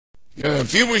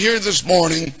If you were here this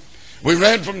morning, we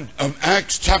read from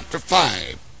Acts chapter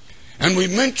 5, and we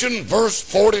mentioned verse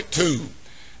 42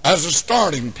 as a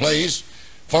starting place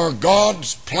for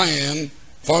God's plan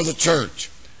for the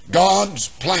church. God's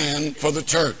plan for the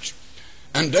church.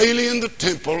 And daily in the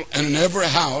temple and in every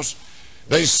house,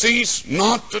 they cease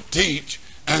not to teach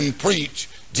and preach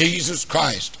Jesus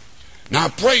Christ. Now I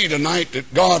pray tonight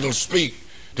that God will speak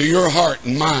to your heart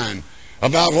and mind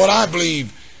about what I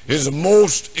believe is the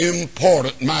most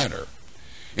important matter.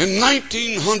 In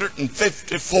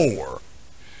 1954,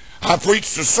 I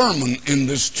preached a sermon in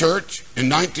this church in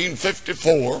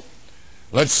 1954.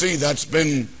 Let's see, that's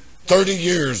been 30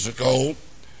 years ago.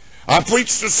 I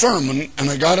preached a sermon, and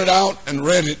I got it out and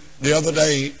read it the other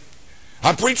day.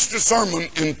 I preached a sermon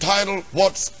entitled,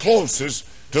 What's Closest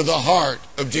to the Heart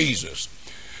of Jesus?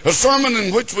 A sermon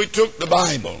in which we took the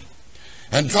Bible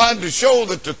and tried to show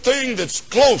that the thing that's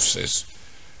closest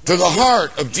to the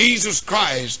heart of Jesus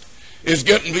Christ is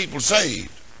getting people saved.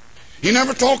 He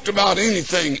never talked about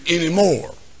anything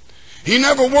anymore. He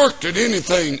never worked at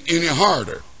anything any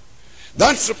harder.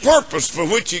 That's the purpose for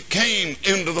which He came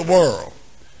into the world.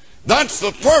 That's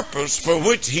the purpose for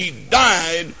which He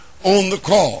died on the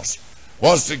cross,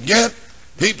 was to get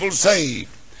people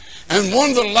saved. And one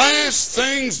of the last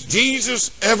things Jesus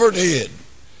ever did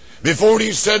before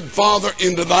He said, Father,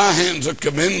 into Thy hands I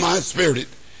commend my spirit,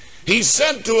 He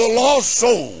said to a lost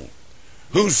soul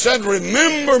who said,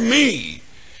 remember me.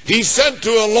 He said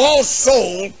to a lost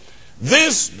soul,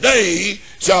 this day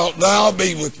shalt thou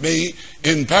be with me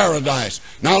in paradise.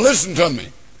 Now listen to me.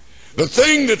 The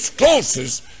thing that's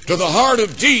closest to the heart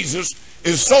of Jesus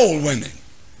is soul winning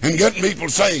and getting people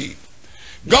saved.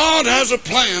 God has a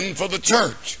plan for the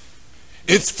church.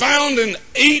 It's found in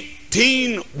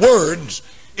 18 words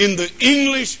in the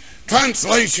English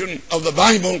translation of the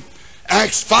Bible,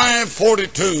 Acts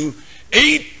 5:42,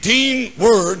 18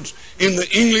 words in the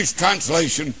English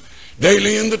translation,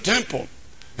 daily in the temple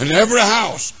and in every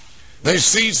house, they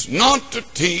cease not to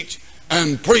teach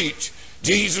and preach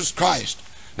Jesus Christ.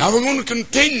 Now we're going to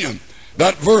continue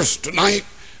that verse tonight,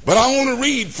 but I want to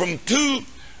read from two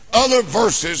other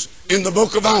verses in the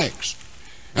book of Acts.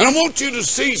 And I want you to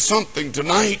see something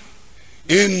tonight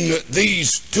in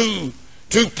these two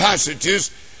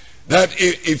passages, that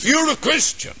if you're a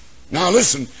Christian, now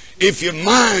listen, if your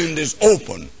mind is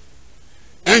open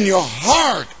and your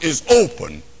heart is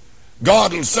open,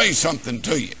 God will say something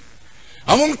to you.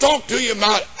 I want to talk to you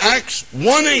about Acts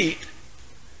 1:8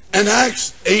 and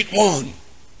Acts 8:1.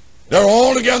 They're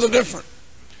altogether different.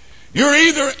 You're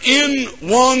either in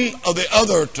one or the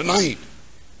other tonight.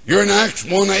 You're in Acts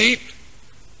 1:8,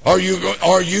 or you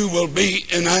will be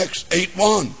in Acts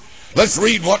 8:1. Let's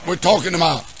read what we're talking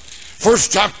about.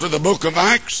 First chapter of the book of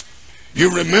Acts. You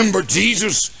remember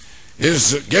Jesus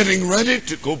is getting ready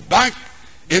to go back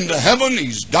into heaven.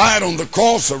 He's died on the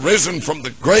cross, arisen from the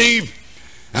grave,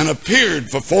 and appeared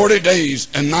for 40 days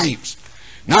and nights.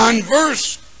 Now in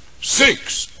verse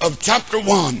 6 of chapter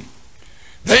 1,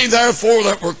 they therefore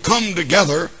that were come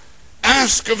together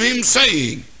ask of Him,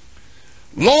 saying,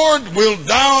 Lord, wilt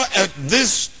thou at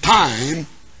this time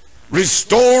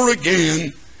restore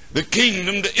again the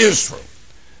kingdom to Israel?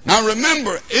 Now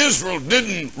remember, Israel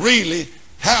didn't really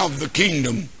have the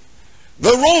kingdom.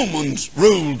 The Romans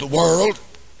ruled the world,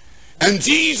 and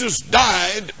Jesus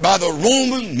died by the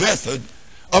Roman method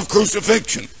of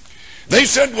crucifixion. They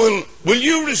said, will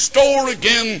you restore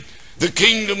again the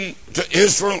kingdom to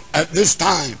Israel at this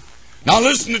time? Now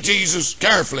listen to Jesus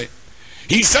carefully.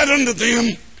 He said unto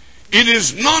them, it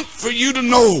is not for you to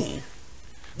know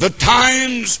the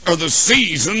times or the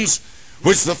seasons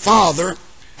which the Father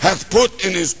hath put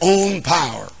in His own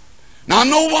power. Now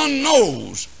no one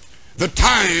knows the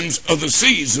times or the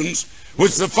seasons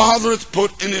which the Father hath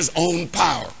put in His own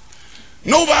power.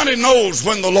 Nobody knows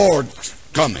when the Lord's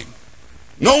coming.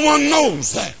 No one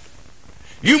knows that.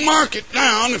 You mark it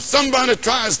down. If somebody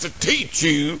tries to teach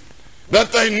you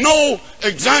that they know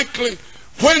exactly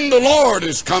when the Lord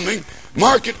is coming,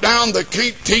 mark it down, they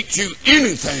can't teach you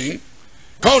anything,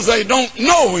 because they don't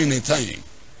know anything.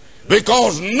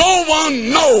 Because no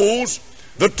one knows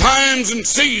the times and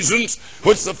seasons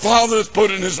which the Father has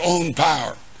put in His own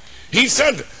power. He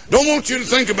said, don't want you to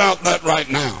think about that right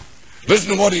now.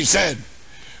 Listen to what He said.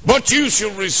 But you shall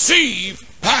receive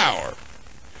power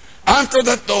after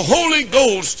that the Holy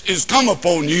Ghost is come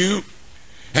upon you,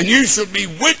 and you shall be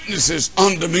witnesses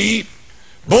unto me,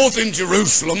 both in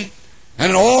Jerusalem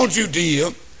and in all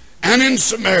Judea and in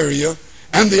Samaria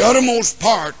and the uttermost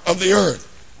part of the earth.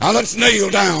 Now let's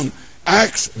nail down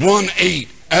Acts 1:8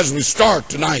 as we start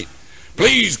tonight.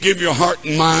 Please give your heart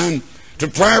and mind to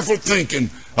prayerful thinking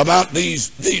about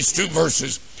these two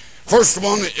verses. First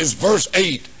one is verse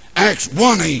 8, Acts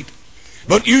 1:8.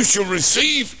 But you shall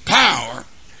receive power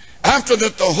after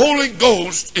that the Holy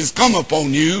Ghost is come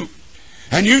upon you,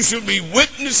 and you shall be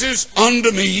witnesses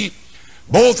unto me,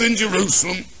 both in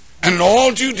Jerusalem and in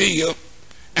all Judea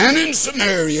and in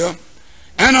Samaria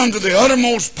and unto the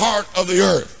uttermost part of the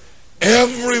earth.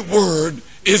 Every word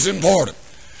is important.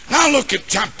 Now look at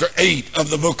chapter 8 of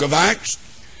the book of Acts.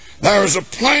 There is a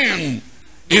plan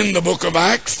in the book of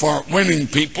Acts for winning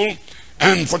people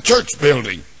and for church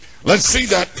building. Let's see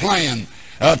that plan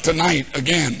tonight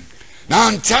again. Now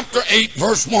in chapter 8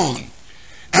 verse 1,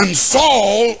 and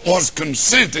Saul was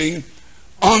consenting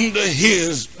unto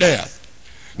his death.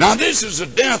 Now this is the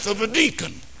death of a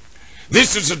deacon.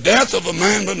 This is the death of a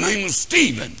man by the name of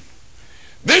Stephen.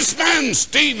 This man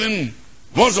Stephen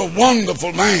was a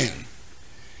wonderful man.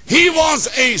 He was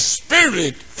a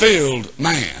spirit-filled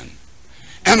man,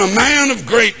 and a man of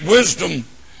great wisdom,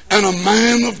 and a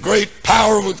man of great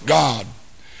power with God.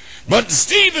 But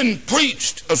Stephen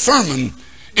preached a sermon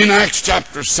in Acts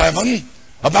chapter 7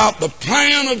 about the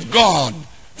plan of God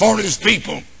for his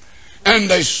people, and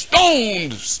they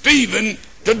stoned Stephen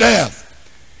to death.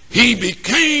 He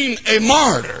became a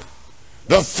martyr,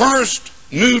 the first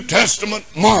New Testament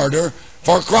martyr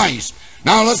for Christ.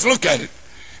 Now let's look at it.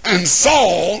 And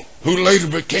Saul, who later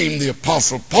became the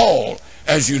Apostle Paul,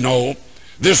 as you know,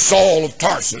 this Saul of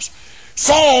Tarsus,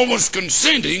 Saul was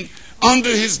consenting unto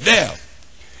his death.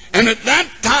 And at that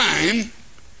time,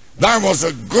 there was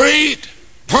a great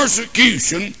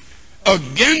persecution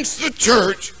against the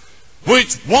church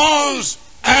which was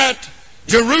at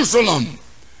Jerusalem.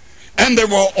 And they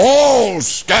were all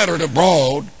scattered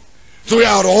abroad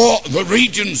throughout all the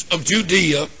regions of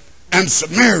Judea and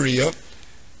Samaria,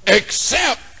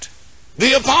 except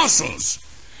the apostles.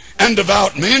 And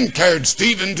devout men carried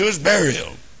Stephen to his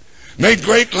burial, made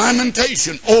great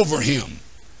lamentation over him.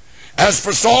 As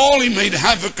for Saul, he made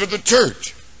havoc of the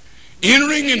church,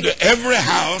 entering into every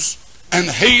house and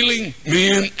hailing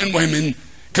men and women,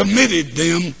 committed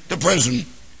them to prison.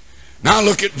 Now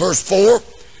look at verse 4.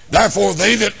 Therefore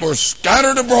they that were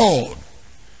scattered abroad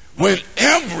went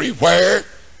everywhere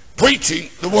preaching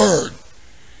the word.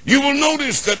 You will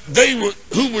notice that they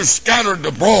who were scattered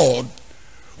abroad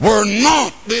were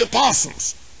not the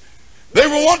apostles. They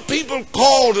were what people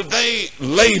call today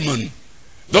laymen,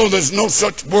 though there's no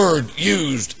such word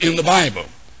used in the Bible.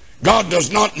 God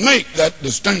does not make that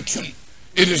distinction.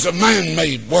 It is a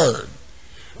man-made word.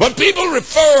 But people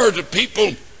refer to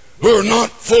people who are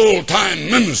not full-time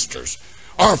ministers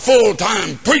or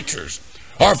full-time preachers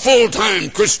or full-time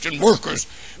Christian workers.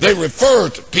 They refer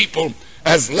to people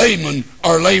as laymen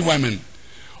or laywomen.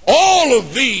 All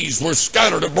of these were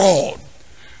scattered abroad.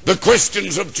 The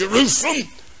Christians of Jerusalem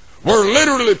were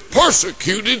literally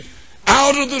persecuted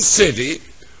out of the city,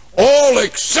 all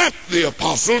except the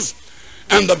apostles,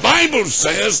 and the Bible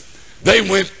says they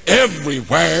went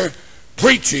everywhere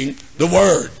preaching the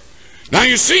word. Now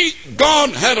you see, God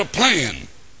had a plan.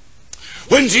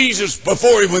 When Jesus,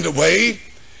 before he went away,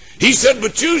 he said,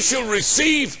 but you shall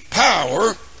receive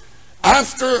power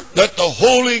after that the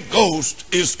Holy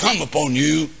Ghost is come upon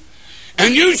you,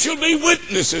 and you shall be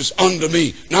witnesses unto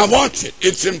me. Now watch it,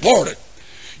 it's important.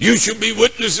 You shall be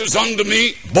witnesses unto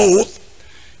me both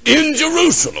in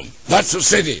Jerusalem, that's the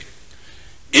city,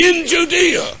 in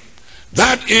Judea,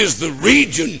 that is the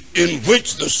region in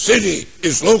which the city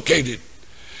is located,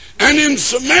 and in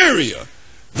Samaria,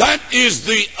 that is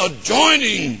the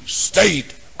adjoining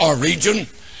state or region,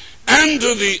 and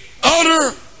to the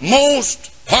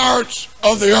uttermost parts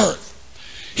of the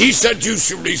earth. He said, you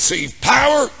shall receive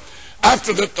power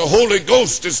after that the Holy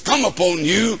Ghost is come upon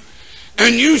you,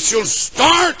 and you shall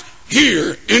start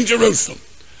here in Jerusalem.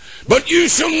 But you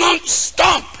shall not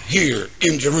stop here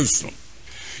in Jerusalem.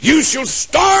 You shall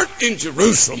start in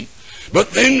Jerusalem, but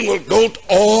then will go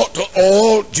to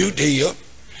all Judea,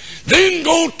 then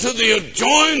go to the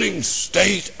adjoining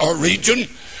state or region,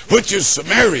 which is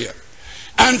Samaria.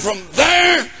 And from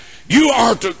there, you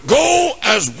are to go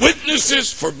as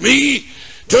witnesses for me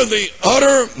to the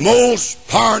uttermost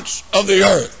parts of the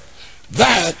earth.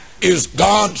 That is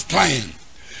God's plan.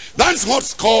 That's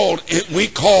what's called, we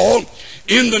call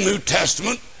in the New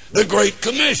Testament, the Great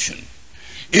Commission.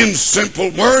 In simple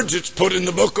words, it's put in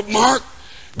the book of Mark,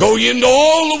 go ye into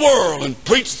all the world and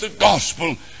preach the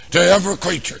gospel to every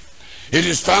creature. It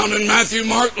is found in Matthew,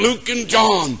 Mark, Luke, and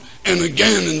John, and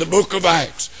again in the book of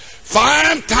Acts.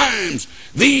 5 times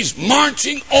these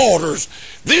marching orders,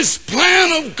 this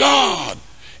plan of God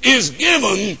is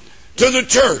given to the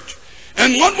church.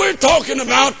 And what we're talking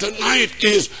about tonight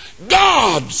is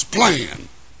God's plan.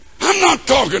 I'm not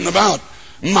talking about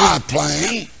my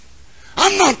plan.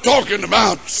 I'm not talking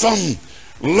about some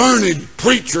learned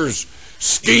preacher's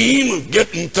scheme of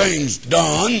getting things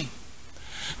done.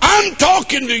 I'm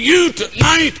talking to you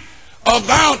tonight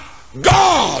about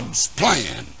God's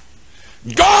plan.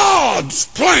 God's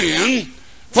plan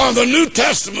for the New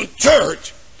Testament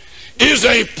church is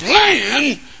a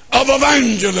plan of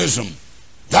evangelism.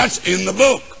 That's in the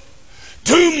book.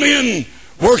 Two men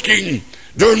working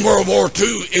during World War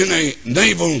II in a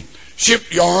naval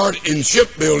shipyard in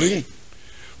shipbuilding.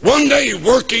 One day,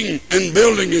 working and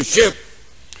building a ship,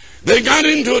 they got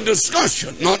into a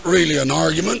discussion, not really an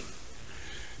argument.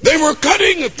 They were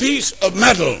cutting a piece of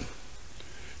metal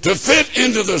to fit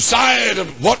into the side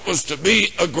of what was to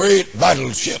be a great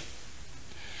battleship.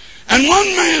 And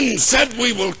one man said,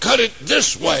 "We will cut it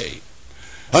this way."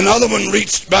 Another one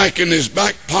reached back in his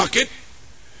back pocket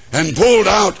and pulled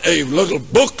out a little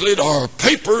booklet or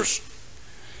papers,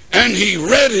 and he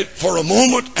read it for a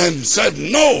moment and said,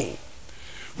 "No,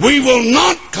 we will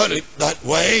not cut it that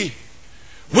way.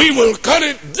 We will cut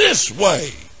it this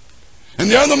way."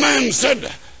 And the other man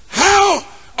said, "How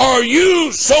are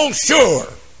you so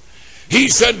sure?" He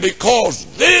said, "Because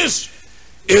this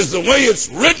is the way it's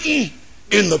written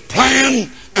in the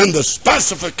plan and the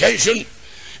specification,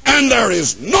 and there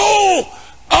is no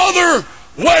other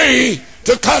way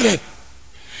to cut it."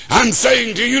 I'm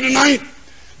saying to you tonight,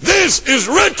 this is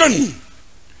written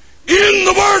in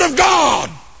the Word of God.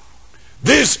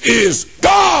 This is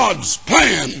God's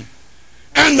plan,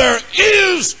 and there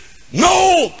is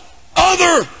no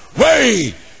other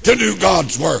way to do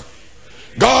God's work.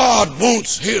 God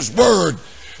wants His Word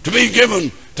to be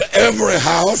given to every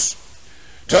house,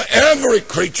 to every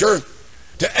creature,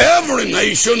 to every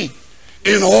nation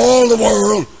in all the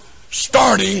world,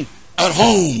 starting at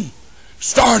home,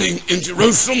 starting in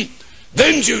Jerusalem,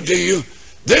 then Judea,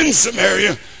 then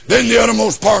Samaria, then the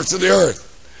uttermost parts of the earth.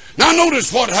 Now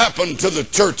notice what happened to the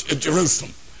church at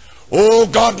Jerusalem. Oh,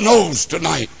 God knows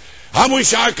tonight. I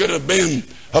wish I could have been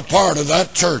a part of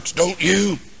that church, don't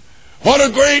you? What a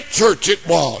great church it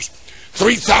was.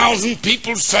 3,000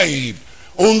 people saved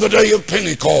on the day of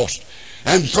Pentecost,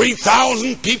 and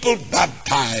 3,000 people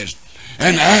baptized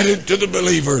and added to the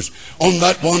believers on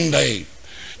that one day.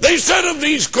 They said of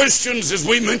these Christians, as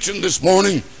we mentioned this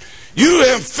morning, "You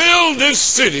have filled this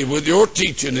city with your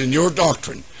teaching and your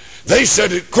doctrine." They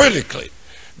said it critically.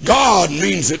 God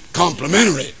means it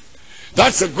complimentary.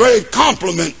 That's a great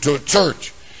compliment to a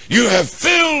church. You have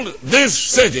filled this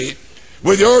city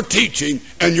with your teaching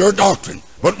and your doctrine.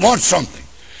 But watch something.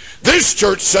 This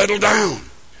church settled down.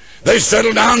 They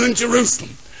settled down in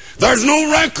Jerusalem. There's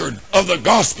no record of the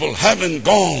gospel having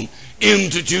gone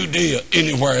into Judea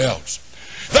anywhere else.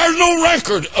 There's no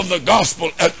record of the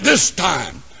gospel at this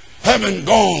time having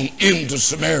gone into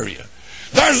Samaria.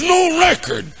 There's no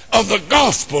record of the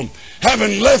gospel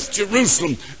having left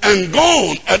Jerusalem and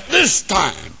gone at this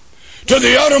time to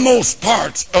the uttermost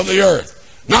parts of the earth.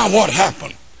 Now what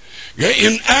happened?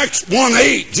 In Acts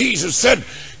 1:8, Jesus said,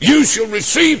 "You shall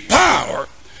receive power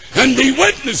and be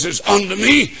witnesses unto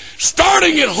me,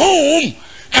 starting at home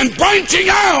and branching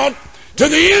out to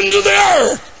the end of the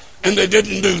earth." And they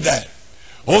didn't do that.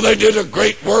 Oh, they did a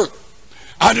great work.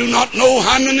 I do not know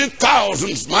how many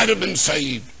thousands might have been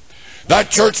saved. That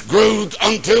church grew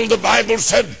until the Bible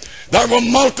said there were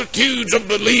multitudes of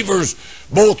believers,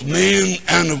 both men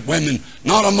and women.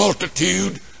 Not a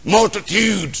multitude,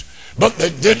 multitudes. But they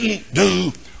didn't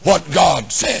do what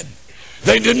God said.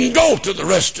 They didn't go to the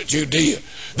rest of Judea.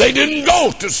 They didn't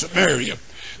go to Samaria.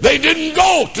 They didn't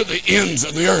go to the ends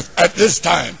of the earth at this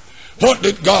time. What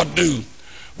did God do?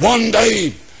 One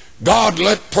day, God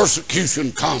let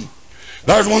persecution come.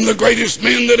 There's one of the greatest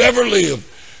men that ever lived.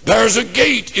 There's a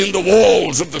gate in the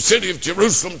walls of the city of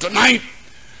Jerusalem tonight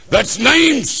that's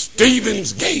named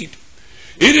Stephen's Gate.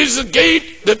 It is a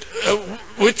gate that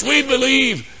which we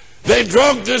believe they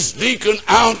drug this deacon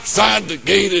outside the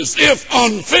gate as if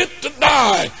unfit to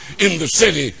die in the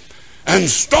city, and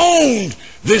stoned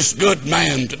this good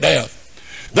man to death.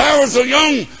 There was a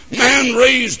young man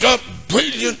raised up,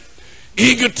 brilliant,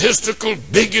 egotistical,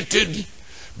 bigoted,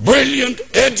 brilliant,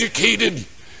 educated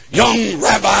young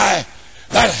rabbi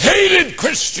that hated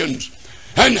Christians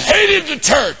and hated the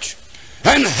church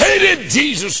and hated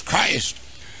Jesus Christ.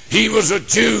 He was a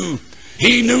Jew.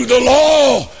 He knew the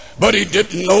law, but he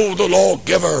didn't know the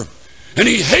lawgiver. And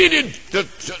he hated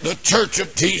the church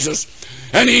of Jesus.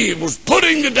 And he was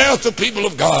putting to death the people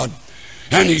of God.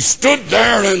 And he stood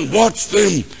there and watched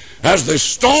them as they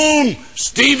stoned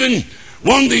Stephen.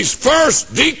 One of these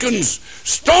first deacons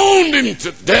stoned him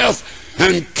to death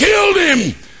and killed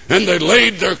him. And they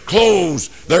laid their clothes,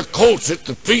 their coats at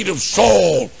the feet of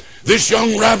Saul, this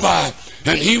young rabbi.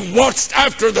 and he watched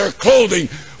after their clothing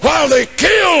while they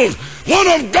killed one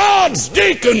of God's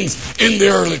deacons in the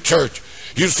early church.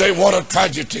 You say, what a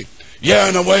tragedy. Yeah,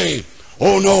 in a way.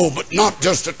 Oh no, but not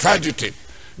just a tragedy.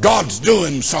 God's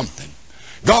doing something.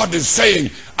 God is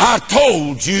saying, I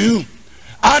told you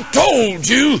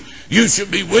you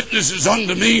should be witnesses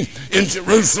unto me in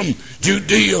Jerusalem,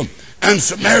 Judea, and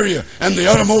Samaria, and the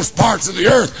uttermost parts of the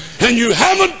earth. And you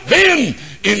haven't been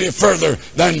any further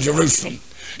than Jerusalem.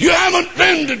 You haven't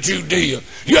been to Judea.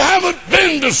 You haven't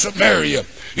been to Samaria.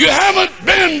 You haven't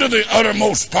been to the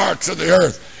uttermost parts of the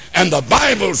earth. And the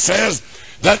Bible says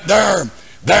that there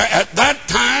at that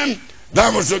time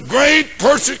there was a great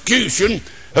persecution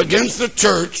against the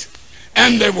church,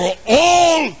 and they were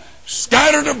all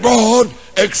scattered abroad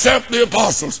except the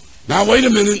apostles. Now wait a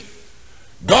minute.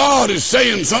 God is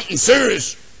saying something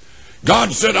serious.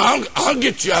 God said, I'll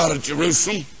get you out of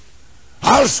Jerusalem.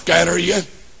 I'll scatter you.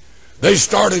 They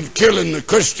started killing the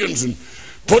Christians and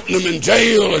putting them in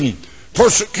jail and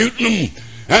persecuting them,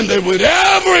 and they went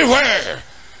everywhere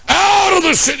out of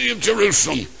the city of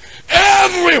Jerusalem.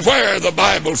 Everywhere, the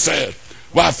Bible said.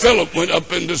 Why, Philip went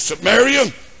up into Samaria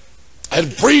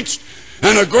and preached,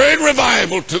 and a great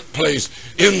revival took place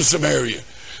in Samaria.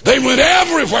 They went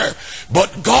everywhere,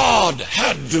 but God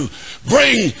had to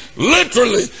bring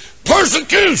literally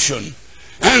persecution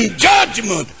and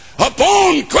judgment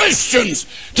upon Christians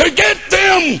to get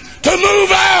them to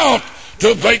move out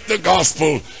to take the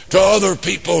gospel to other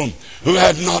people who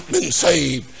had not been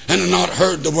saved and had not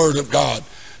heard the word of God.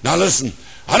 Now listen,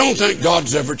 I don't think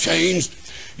God's ever changed.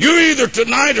 You either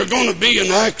tonight are going to be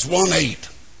in Acts 1:8,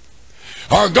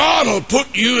 or God will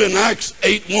put you in Acts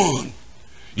 8:1.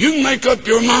 You can make up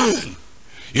your mind.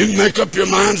 You can make up your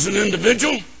mind as an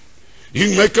individual. You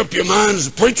can make up your mind as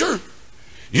a preacher.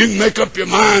 You can make up your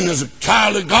mind as a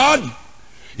child of God.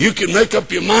 You can make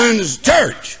up your mind as a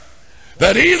church.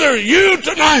 That either you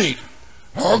tonight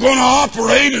are going to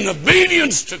operate in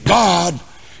obedience to God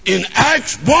in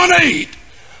Acts 1:8,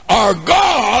 or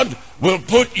God will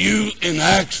put you in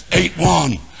Acts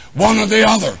 8:1, one or the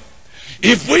other.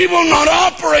 If we will not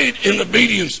operate in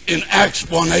obedience in Acts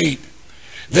 1:8,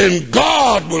 then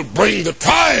God will bring the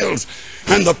trials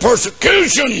and the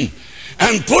persecution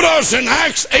and put us in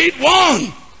Acts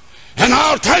 8:1. And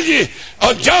I'll tell you,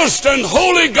 a just and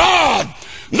holy God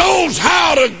knows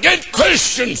how to get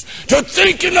Christians to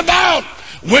thinking about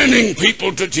winning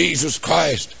people to Jesus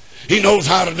Christ. He knows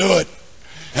how to do it.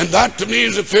 And that to me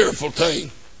is a fearful thing.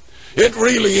 It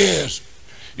really is.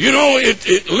 You know,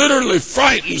 it literally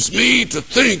frightens me to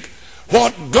think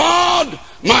what God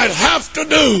might have to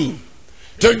do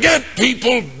to get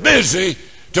people busy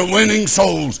to winning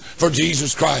souls for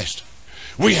Jesus Christ.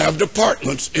 We have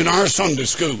departments in our Sunday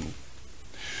school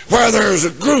where there's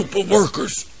a group of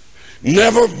workers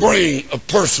never bring a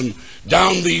person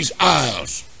down these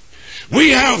aisles.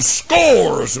 We have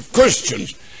scores of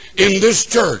Christians in this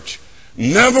church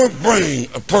never bring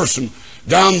a person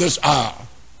down this aisle.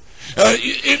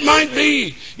 It might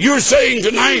be you're saying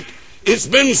tonight, it's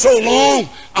been so long,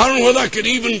 I don't know whether I could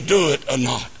even do it or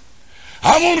not.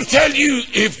 I want to tell you,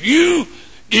 if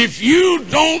you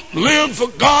don't live for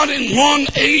God in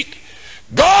 1:8,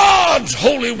 God's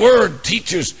holy word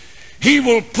teaches He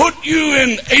will put you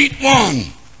in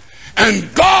 8:1,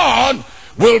 and God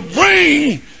will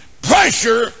bring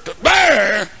pressure to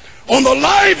bear on the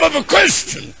life of a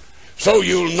Christian, so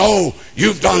you'll know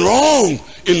you've done wrong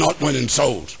in not winning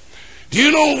souls. Do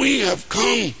you know we have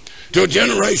come to a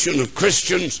generation of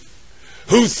Christians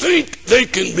who think they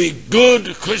can be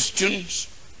good Christians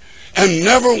and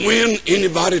never win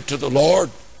anybody to the Lord?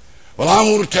 Well, I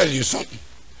want to tell you something.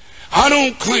 I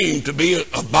don't claim to be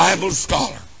a Bible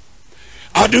scholar.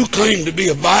 I do claim to be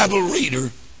a Bible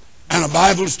reader and a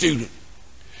Bible student.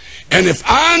 And if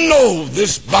I know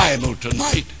this Bible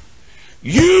tonight,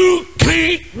 you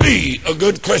can't be a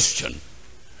good Christian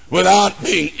without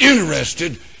being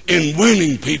interested in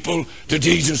winning people to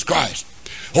Jesus Christ.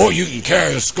 Oh, you can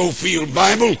carry a Schofield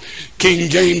Bible, King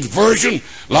James Version,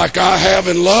 like I have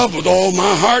in love with all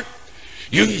my heart.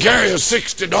 You can carry a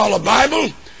 $60 Bible,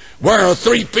 wear a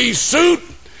three-piece suit.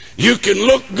 You can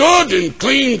look good and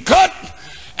clean cut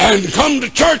and come to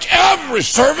church every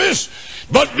service,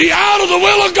 but be out of the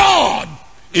will of God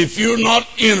if you're not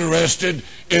interested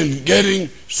in getting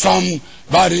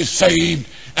somebody saved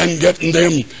and getting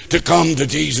them to come to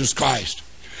Jesus Christ.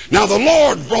 Now, the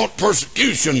Lord brought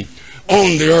persecution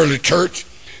on the early church.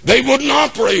 They wouldn't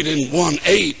operate in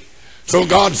 1:8. So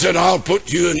God said, I'll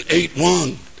put you in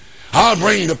 8:1. I'll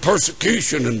bring the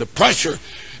persecution and the pressure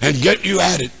and get you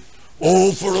at it.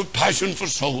 Oh, for a passion for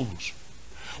souls.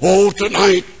 Oh,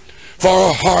 tonight, for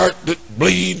a heart that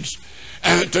bleeds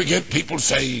and to get people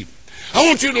saved. I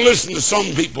want you to listen to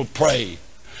some people pray.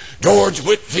 George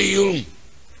Whitefield,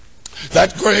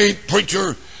 that great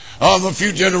preacher of a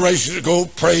few generations ago,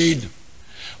 prayed,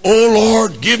 "Oh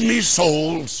Lord, give me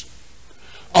souls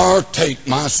or take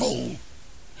my soul."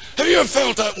 Have you ever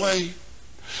felt that way?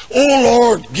 "Oh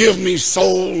Lord, give me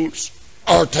souls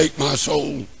or take my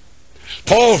soul."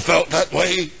 Paul felt that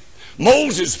way.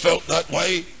 Moses felt that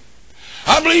way.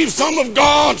 I believe some of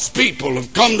God's people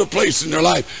have come to a place in their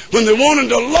life when they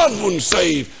wanted a loved one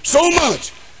saved so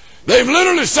much, they've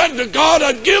literally said to God,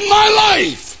 "I'd give my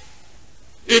life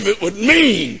if it would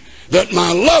mean that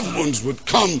my loved ones would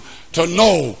come to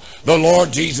know the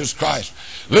Lord Jesus Christ."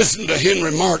 Listen to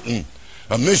Henry Martin,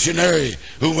 a missionary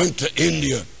who went to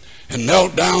India and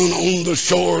knelt down on the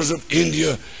shores of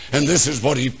India, and this is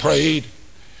what he prayed.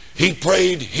 He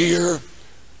prayed, "Here,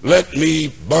 let me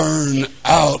burn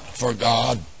out for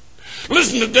God."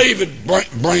 Listen to David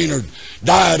Brainerd,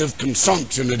 died of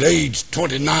consumption at age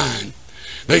 29.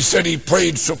 They said he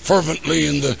prayed so fervently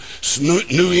in the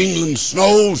New England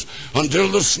snows until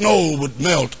the snow would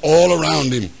melt all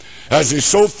around him, as he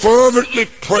so fervently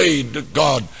prayed to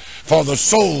God for the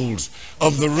souls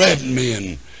of the red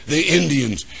men, the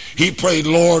Indians. He prayed,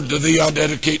 "Lord, to thee I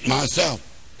dedicate myself."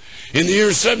 In the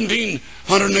year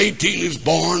 1718 he was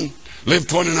born, lived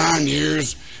 29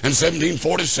 years, and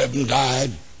 1747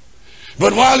 died.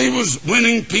 But while he was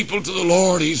winning people to the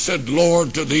Lord, he said,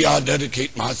 "Lord, to thee I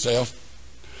dedicate myself.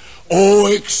 Oh,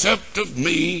 accept of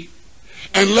me,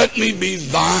 and let me be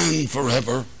thine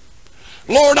forever.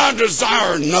 Lord, I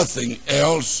desire nothing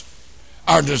else.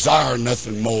 I desire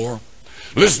nothing more."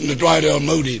 Listen to Dwight L.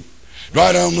 Moody.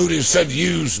 Dwight L. Moody said,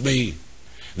 "Use me,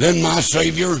 then my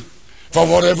Savior, for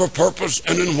whatever purpose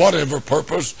and in whatever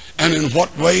purpose and in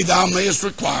what way thou mayest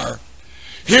require.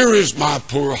 Here is my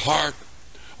poor heart,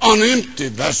 an empty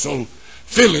vessel,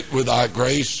 fill it with thy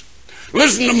grace."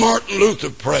 Listen to Martin Luther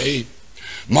pray.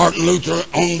 Martin Luther,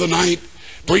 on the night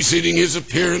preceding his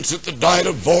appearance at the Diet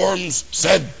of Worms,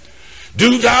 said,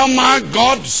 "Do thou, my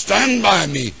God, stand by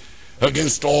me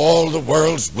against all the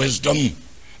world's wisdom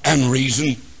and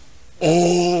reason."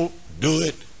 Oh, do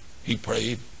it, he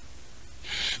prayed.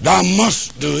 "Thou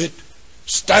must do it.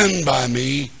 Stand by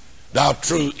me, thou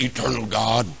true eternal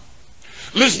God."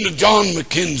 Listen to John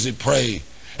Mackenzie pray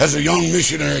as a young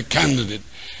missionary candidate,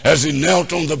 as he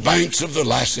knelt on the banks of the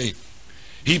Lassie.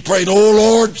 He prayed, "Oh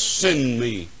Lord, send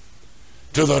me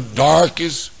to the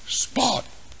darkest spot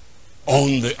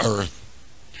on the earth."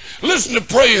 Listen to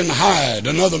Praying Hyde,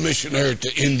 another missionary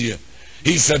to India.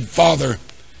 He said, "Father,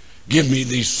 give me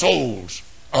these souls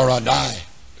or I die."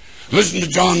 Listen to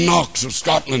John Knox of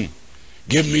Scotland.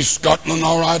 "Give me Scotland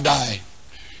or I die."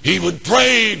 He would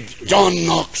pray, John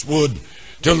Knox would,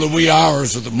 till the wee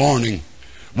hours of the morning.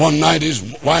 One night his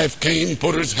wife came,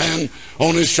 put his hand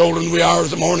on his shoulder in the wee hours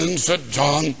of the morning and said,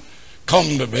 "John,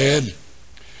 come to bed.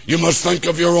 You must think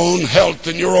of your own health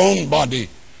and your own body."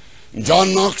 And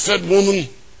John Knox said, "Woman,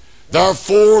 there are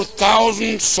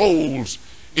 4,000 souls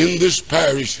in this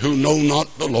parish who know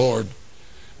not the Lord,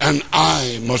 and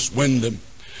I must win them."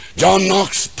 John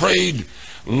Knox prayed,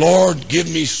 "Lord, give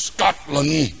me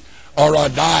Scotland or I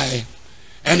die."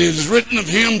 And it is written of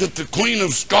him that the Queen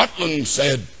of Scotland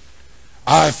said,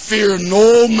 "I fear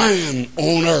no man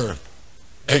on earth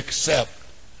except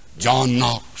John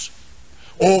Knox."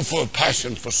 Oh, for a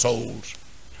passion for souls.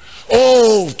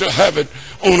 Oh, to have it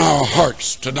on our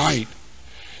hearts tonight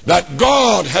that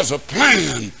God has a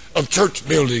plan of church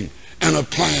building and a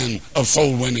plan of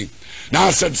soul winning. Now,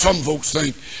 I said some folks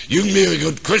think you can be a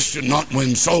good Christian, not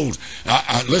win souls.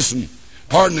 Listen,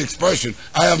 pardon the expression,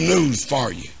 I have news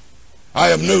for you. I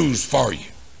have news for you.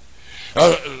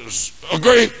 A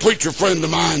great preacher friend of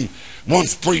mine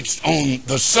once preached on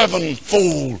the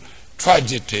sevenfold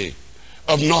tragedy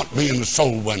of not being a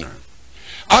soul winner.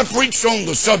 I preached on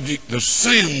the subject, the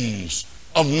sins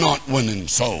of not winning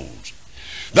souls.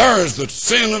 There is the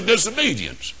sin of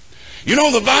disobedience. You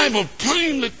know, the Bible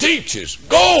plainly teaches,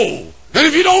 go. And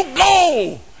if you don't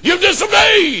go, you've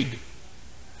disobeyed.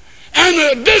 And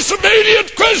a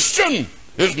disobedient Christian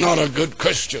is not a good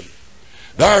Christian.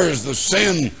 There is the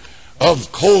sin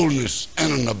of coldness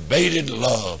and an abated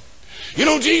love. You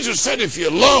know, Jesus said, if you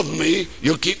love me,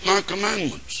 you'll keep my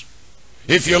commandments.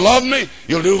 If you love me,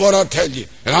 you'll do what I tell you.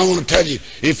 And I want to tell you,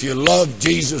 if you love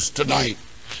Jesus tonight,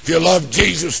 if you love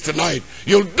Jesus tonight,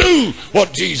 you'll do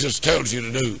what Jesus tells you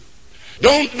to do.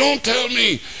 Don't tell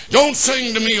me, don't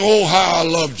sing to me, oh, how I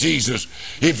love Jesus,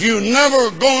 if you're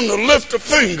never going to lift a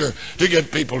finger to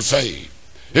get people saved.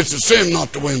 It's a sin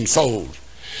not to win souls.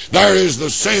 There is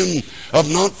the sin of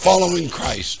not following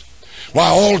Christ. Why,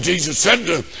 all Jesus said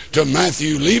to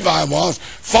Matthew, Levi was,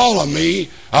 follow me,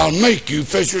 I'll make you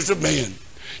fishers of men.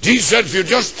 Jesus said, if you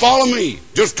just follow me,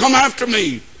 just come after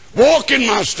me, walk in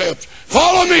my steps,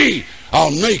 follow me,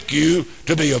 I'll make you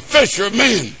to be a fisher of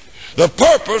men. The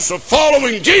purpose of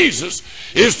following Jesus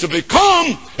is to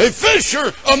become a fisher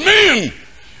of men.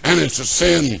 And it's a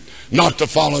sin not to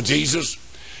follow Jesus.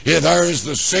 Yeah, there is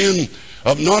the sin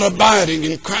of not abiding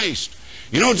in Christ.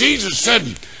 You know, Jesus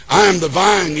said, I am the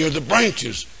vine, you're the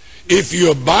branches. If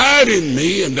you abide in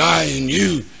me and I in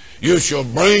you, you shall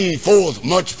bring forth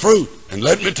much fruit. And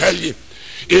let me tell you,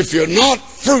 if you're not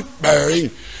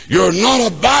fruit-bearing, you're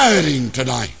not abiding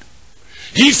tonight.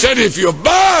 He said, if you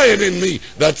abide in me,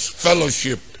 that's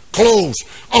fellowship, close,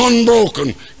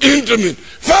 unbroken, intimate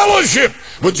fellowship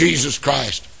with Jesus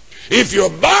Christ. If you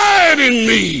abide in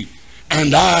me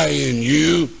and I in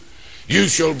you, you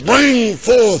shall bring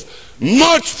forth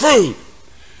much fruit.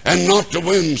 And not to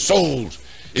win souls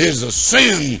is a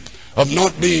sin of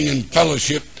not being in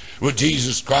fellowship with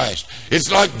Jesus Christ.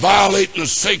 It's like violating a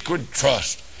sacred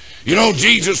trust. You know,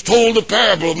 Jesus told the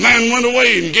parable. A man went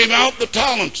away and gave out the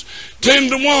talents. 10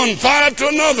 to one, 5 to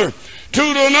another,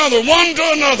 2 to another, 1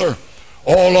 to another.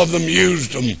 All of them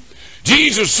used them.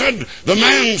 Jesus said, the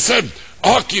man said,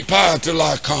 occupy till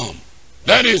I come.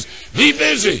 That is, be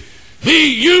busy.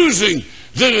 Be using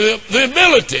the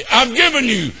ability I've given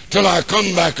you till I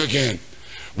come back again.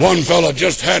 One fellow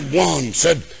just had one,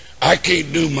 said, I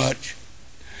can't do much.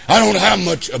 I don't have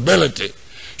much ability.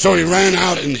 So he ran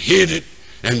out and hid it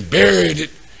and buried it,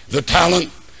 the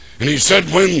talent. And he said,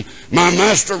 when my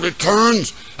master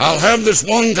returns, I'll have this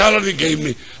one talent he gave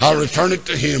me. I'll return it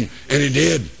to him. And he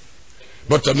did.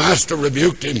 But the master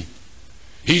rebuked him.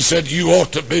 He said, you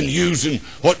ought to have been using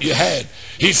what you had.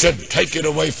 He said, take it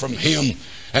away from him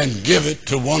and give it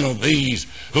to one of these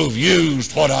who've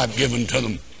used what I've given to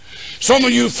them. Some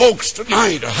of you folks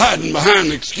tonight are hiding behind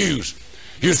an excuse.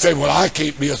 You say, well, I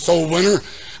can't be a soul winner.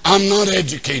 I'm not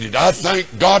educated. I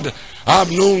thank God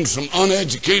I've known some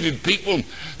uneducated people,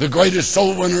 the greatest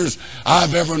soul winners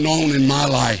I've ever known in my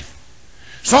life.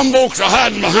 Some folks are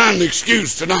hiding behind an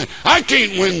excuse tonight. I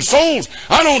can't win souls.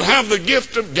 I don't have the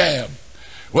gift of gab.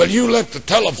 Well, you let the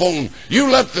telephone, you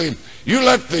let the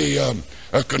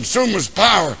Consumer's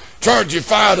Power charge you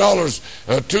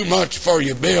 $5 too much for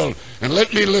your bill, and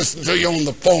let me listen to you on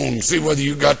the phone and see whether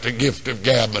you got the gift of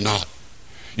gab or not.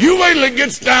 You wait till it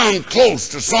gets down close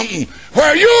to something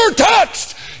where you're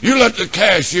touched. You let the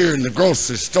cashier in the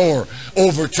grocery store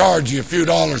overcharge you a few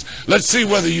dollars. Let's see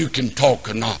whether you can talk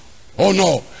or not. Oh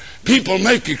no, people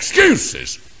make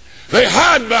excuses. They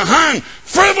hide behind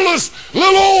frivolous,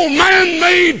 little old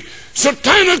man-made,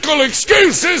 satanical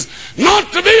excuses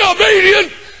not to be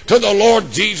obedient to the Lord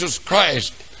Jesus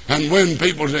Christ and win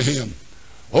people to Him.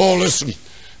 Oh, listen,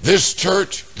 this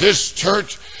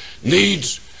church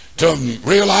needs to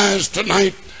realize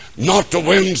tonight not to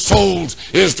win souls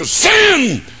is to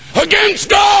sin against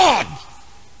God.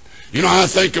 You know, I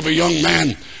think of a young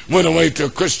man went away to a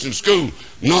Christian school,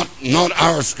 not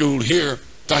our school here,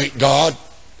 thank God.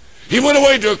 He went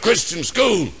away to a Christian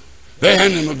school. They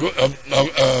handed him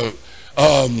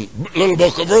a little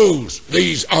book of rules.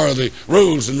 These are the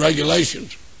rules and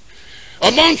regulations.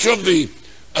 A bunch of the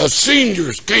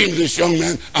seniors came to this young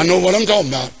man. I know what I'm talking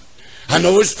about. I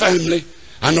know his family.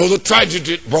 I know the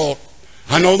tragedy it brought.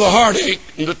 I know the heartache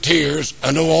and the tears.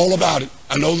 I know all about it.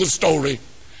 I know the story.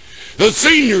 The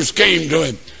seniors came to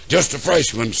him, just a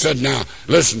freshman, said, now,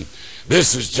 listen,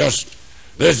 this is just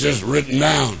written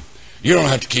down. You don't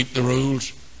have to keep the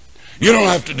rules. You don't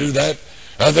have to do that.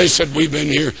 They said, we've been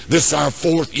here. This is our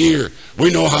 4th year.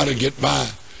 We know how to get by.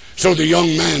 So the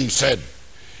young man said,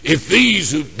 if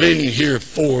these who've been here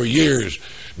 4 years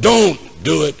don't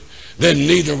do it, then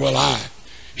neither will I.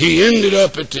 He ended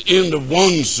up at the end of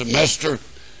one semester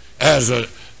as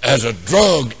a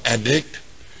drug addict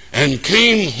and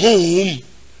came home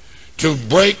to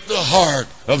break the heart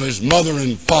of his mother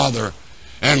and father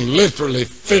and literally,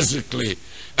 physically,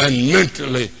 and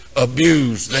mentally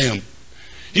abuse them.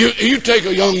 You take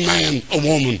a young man, a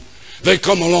woman, they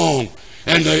come along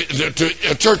and to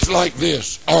a church like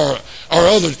this or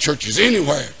other churches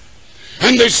anywhere,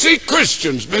 and they see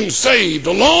Christians been saved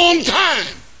a long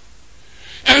time,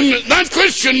 and that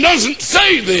Christian doesn't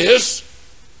say this,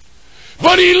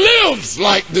 but he lives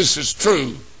like this is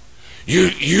true.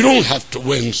 You don't have to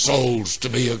win souls to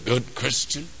be a good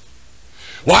Christian.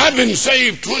 Well, I've been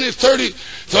saved 20, 30,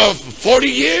 40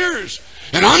 years,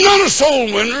 and I'm not a soul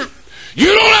winner. You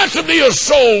don't have to be a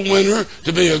soul winner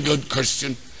to be a good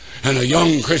Christian. And a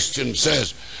young Christian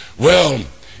says, well,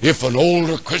 if an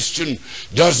older Christian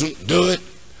doesn't do it,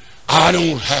 I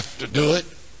don't have to do it.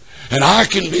 and I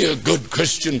can be a good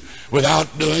Christian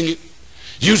without doing it.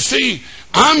 You see,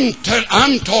 I'm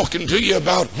talking to you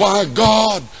about why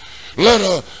God let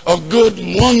a good,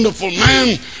 wonderful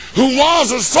man who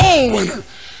was a soul winner,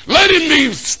 let him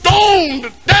be stoned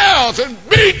to death and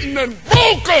beaten and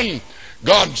broken.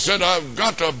 God said, I've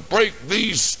got to break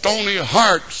these stony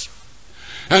hearts.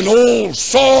 And old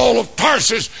Saul of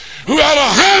Tarsus, who had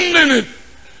a hand in it,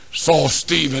 saw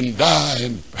Stephen die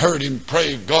and heard him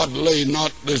pray, God, lay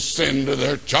not this sin to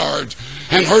their charge,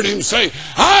 and heard him say,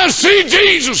 I see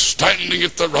Jesus standing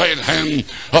at the right hand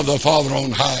of the Father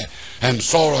on high, and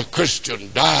saw a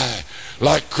Christian die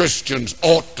like Christians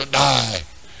ought to die.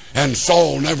 And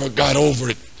Saul never got over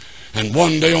it. And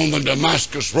one day on the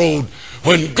Damascus road,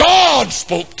 when God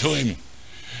spoke to him,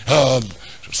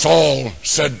 Saul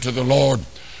said to the Lord,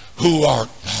 who art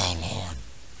thou, Lord?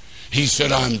 He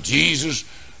said, I'm Jesus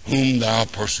whom thou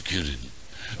persecuted.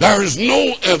 There is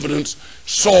no evidence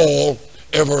Saul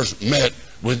ever met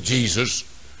with Jesus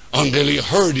until he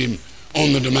heard him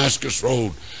on the Damascus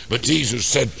road. But Jesus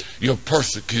said, you're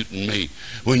persecuting me.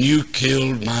 When you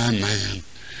killed my man,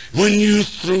 when you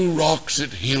threw rocks at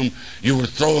him, you were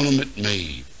throwing them at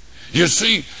me. You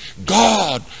see,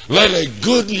 God let a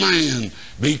good man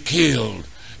be killed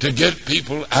to get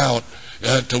people out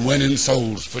to winning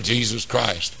souls for Jesus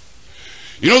Christ.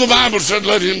 You know, the Bible said,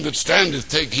 let him that standeth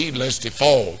take heed lest he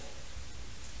fall.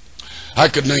 I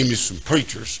could name you some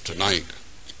preachers tonight.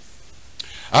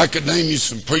 I could name you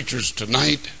some preachers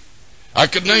tonight. I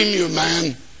could name you a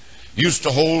man used to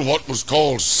hold what was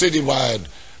called citywide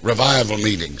revival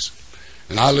meetings.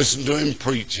 And I listened to him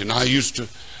preach, and I used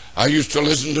to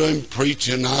listen to him preach,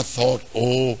 and I thought,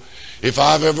 oh, if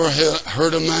I've ever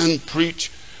heard a man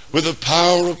preach with the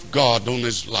power of God on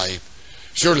his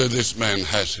life, surely this man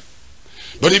has it.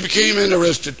 But he became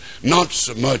interested not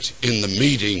so much in the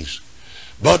meetings,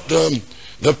 but the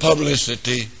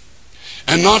publicity,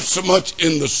 and not so much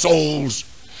in the souls,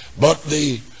 but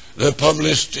the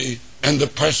publicity and the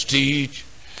prestige,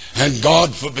 and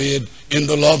God forbid, in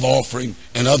the love offering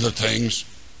and other things.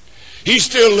 He's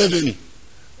still living,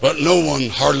 but no one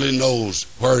hardly knows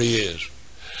where he is.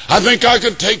 I think I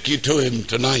could take you to him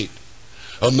tonight.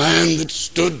 A man that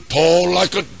stood tall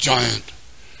like a giant,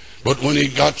 but when he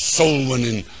got soul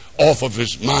winning off of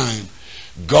his mind,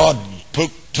 God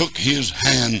took his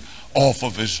hand off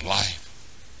of his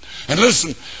life. And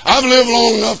listen, I've lived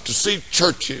long enough to see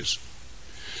churches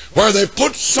where they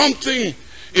put something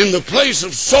in the place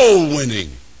of soul winning,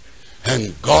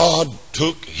 and God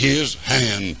took his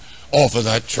hand off of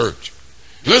that church.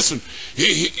 Listen,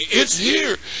 it's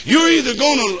here. You're either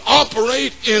going to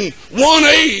operate in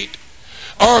 1-8,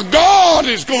 or God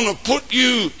is going to put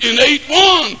you in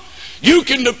 8-1. You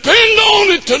can depend on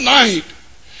it tonight.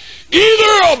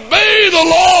 Either obey the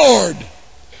Lord,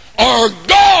 or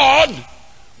God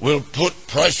will put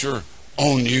pressure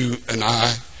on you and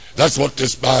I. That's what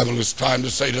this Bible is trying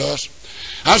to say to us.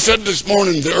 I said this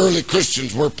morning the early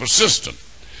Christians were persistent.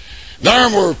 There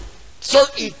were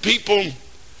certain people,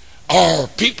 or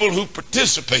people who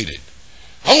participated.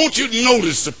 I want you to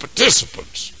notice the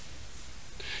participants.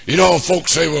 You know,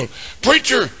 folks say, well,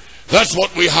 preacher, that's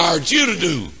what we hired you to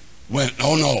do. Went,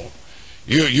 oh no,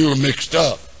 you were mixed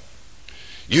up.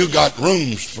 You got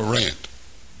rooms for rent.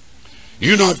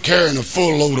 You're not carrying a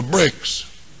full load of bricks.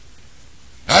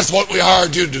 That's what we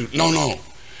hired you to do. No.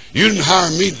 You didn't hire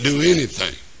me to do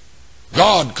anything.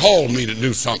 God called me to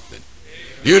do something.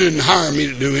 You didn't hire me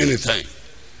to do anything.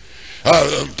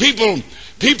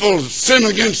 People sin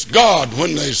against God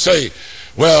when they say,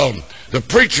 well, the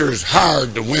preacher's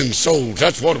hired to win souls.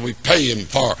 That's what we pay him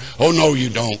for. Oh, no, you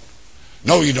don't.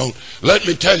 No, you don't. Let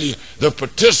me tell you, the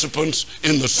participants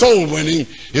in the soul winning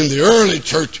in the early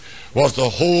church was the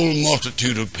whole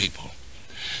multitude of people.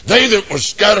 They that were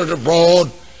scattered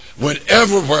abroad went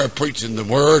everywhere preaching the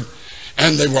word,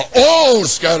 and they were all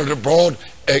scattered abroad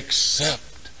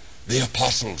except the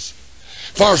apostles.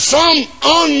 For some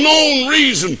unknown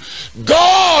reason,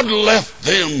 God left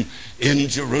them in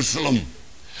Jerusalem.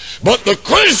 But the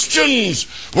Christians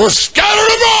were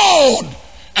scattered abroad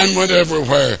and went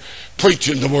everywhere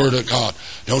preaching the word of God.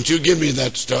 Don't you give me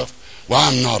that stuff. Well,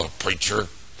 I'm not a preacher.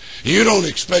 You don't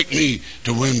expect me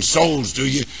to win souls, do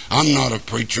you? I'm not a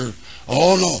preacher.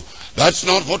 Oh, no. That's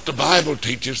not what the Bible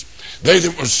teaches. They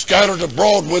that were scattered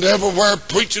abroad went everywhere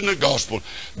preaching the gospel.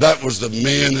 That was the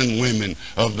men and women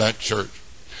of that church.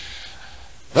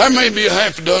 There may be a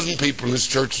half a dozen people in this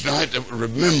church tonight that will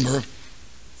remember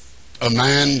a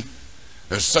man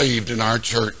saved in our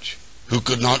church who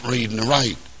could not read and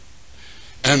write.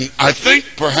 And I think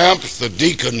perhaps the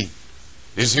deacon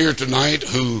is here tonight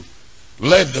who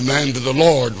led the man to the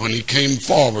Lord when he came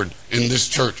forward in this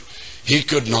church. he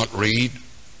could not read.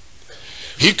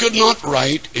 He could not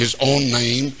write his own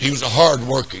name. He was a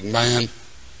hard-working man.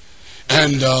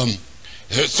 And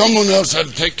someone else had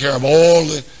to take care of all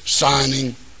the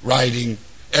signing, writing,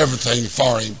 everything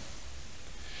for him.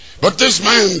 But this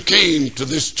man came to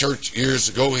this church years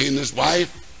ago, he and his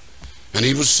wife, and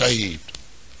he was saved.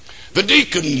 The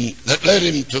deacon that led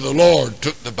him to the Lord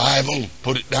took the Bible,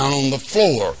 put it down on the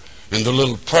floor in the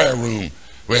little prayer room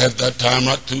we had that time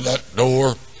right through that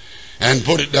door, and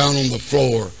put it down on the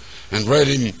floor and read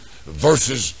him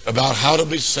verses about how to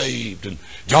be saved, and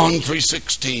John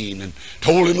 3:16, and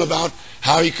told him about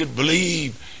how he could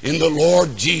believe in the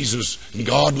Lord Jesus and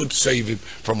God would save him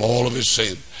from all of his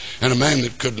sin. And a man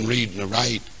that couldn't read and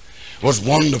write was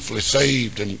wonderfully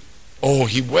saved, and oh,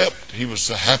 he wept. He was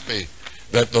so happy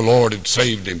that the Lord had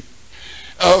saved him.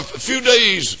 A few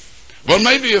days, well,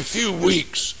 maybe a few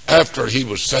weeks after he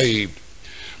was saved,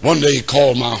 one day he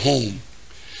called my home.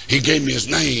 He gave me his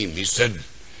name. He said,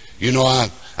 you know,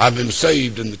 I've been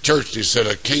saved in the church. He said,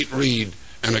 I can't read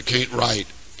and I can't write.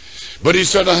 But he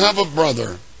said, I have a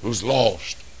brother who's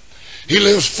lost. He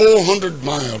lives 400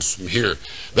 miles from here.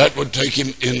 That would take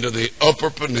him into the Upper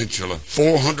Peninsula,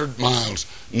 400 miles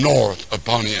north of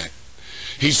Pontiac.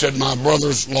 He said, my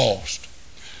brother's lost.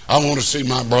 I want to see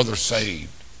my brother saved.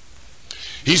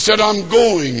 He said, I'm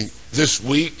going this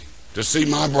week to see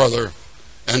my brother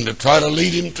and to try to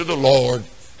lead him to the Lord,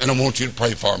 and I want you to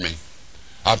pray for me.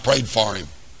 I prayed for him.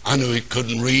 I knew he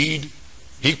couldn't read.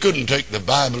 He couldn't take the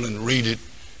Bible and read it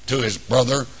to his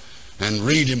brother and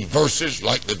read him verses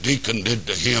like the deacon did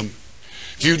to him.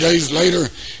 A few days later,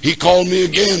 he called me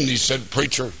again. He said,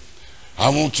 preacher, I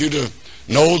want you to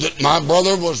know that my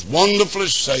brother was wonderfully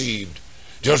saved,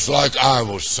 just like I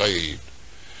was saved.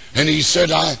 And he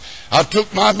said, I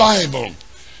took my Bible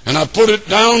and I put it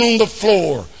down on the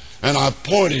floor and I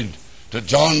pointed to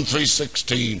John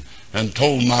 3:16 and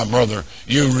told my brother,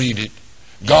 you read it.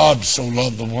 God so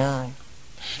loved the world.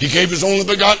 He gave his only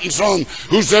begotten Son.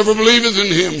 Whosoever believeth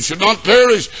in him should not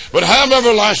perish, but have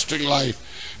everlasting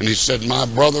life. And he said, my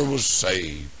brother was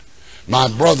saved. My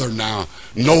brother now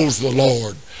knows the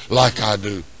Lord like I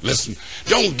do. Listen,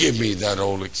 don't give me that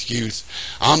old excuse.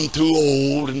 I'm too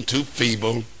old and too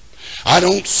feeble. I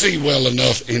don't see well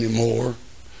enough anymore.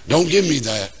 Don't give me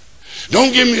that.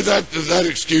 Don't give me that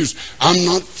excuse. I'm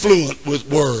not fluent with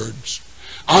words.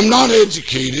 I'm not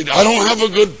educated. I don't have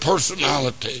a good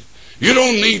personality. You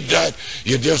don't need that.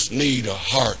 You just need a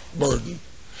heart burden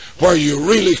where you're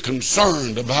really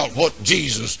concerned about what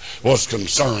Jesus was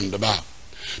concerned about.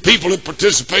 People that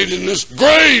participated in this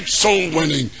great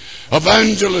soul-winning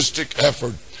evangelistic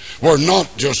effort were not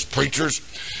just preachers.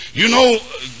 You know,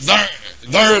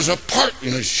 there is a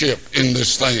partnership in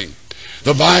this thing.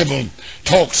 The Bible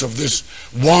talks of this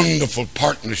wonderful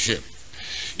partnership.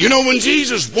 You know, when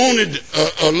Jesus wanted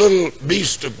a little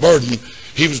beast of burden,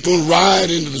 he was going to ride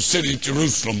into the city of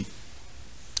Jerusalem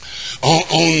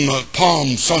on Palm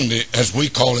Sunday, as we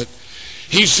call it.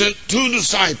 He sent 2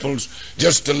 disciples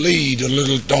just to lead a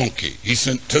little donkey. He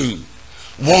sent 2.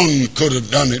 One could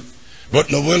have done it,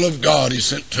 but in the will of God, he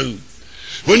sent 2.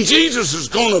 When Jesus is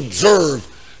going to observe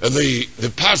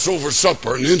the Passover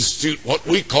supper and institute what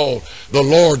we call the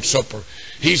Lord's Supper,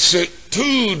 he sent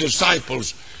 2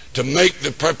 disciples to make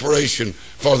the preparation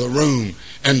for the room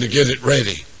and to get it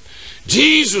ready.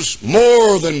 Jesus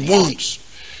more than once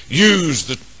used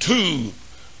the 2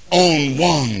 on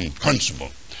 1 principle.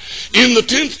 In the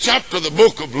 10th chapter of the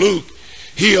book of Luke,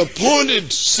 he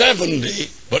appointed 70,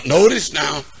 but notice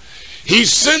now, he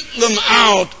sent them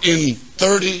out in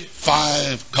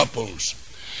 35 couples.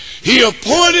 He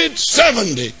appointed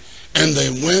 70, and they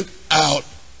went out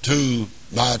 2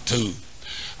 by 2.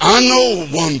 I know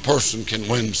one person can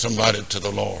win somebody to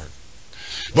the Lord.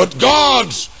 But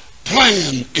God's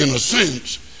plan, in a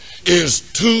sense, is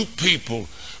 2 people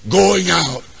going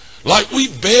out like we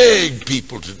beg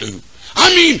people to do.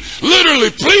 I mean, literally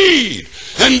plead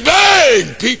and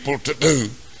beg people to do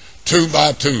 2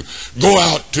 by 2. Go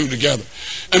out 2 together.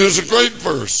 And there's a great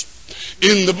verse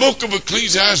in the book of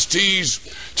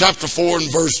Ecclesiastes, chapter 4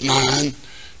 and verse 9.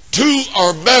 2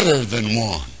 are better than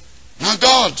 1. Now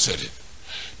God said it.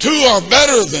 2 are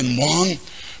better than 1,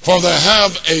 for they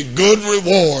have a good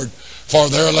reward for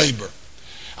their labor.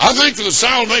 I think of the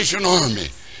Salvation Army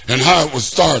and how it was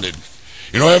started.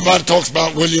 You know, everybody talks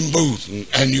about William Booth,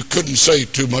 and you couldn't say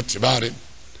too much about him.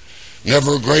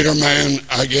 Never a greater man,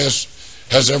 I guess,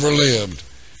 has ever lived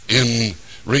in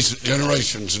recent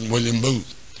generations than William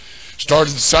Booth.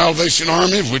 Started the Salvation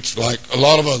Army, which, like a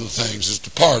lot of other things, has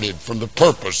departed from the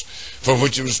purpose for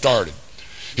which it was started.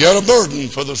 He had a burden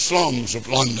for the slums of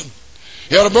London.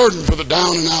 He had a burden for the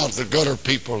down and out, the gutter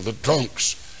people, the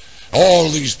drunks, all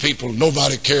these people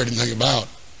nobody cared anything about.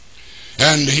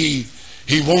 And he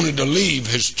wanted to leave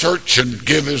his church and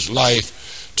give his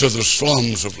life to the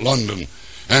slums of London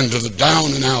and to the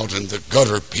down and out and the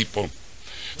gutter people.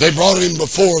 They brought him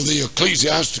before the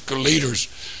ecclesiastical leaders,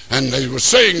 and they were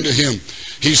saying to him,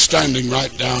 he's standing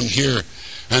right down here,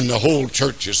 and the whole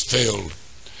church is filled.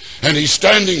 And he's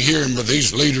standing here with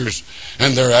these leaders,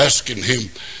 and they're asking him,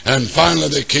 and finally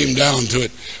they came down to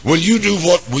it, will you do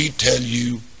what we tell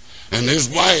you? And his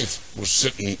wife was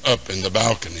sitting up in the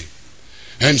balcony.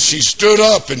 And she stood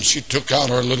up and she took out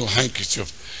her little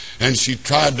handkerchief and she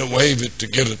tried to wave it to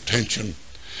get attention.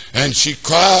 And she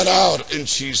cried out and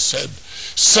she said,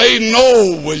 say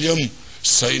no, William,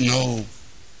 say no.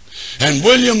 And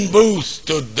William Booth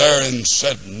stood there and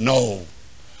said, no,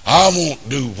 I won't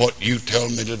do what you tell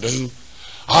me to do.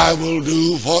 I will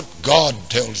do what God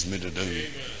tells me to do.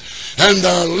 And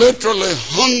there are literally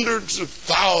hundreds of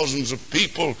thousands of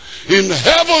people in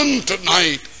heaven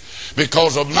tonight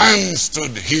because a man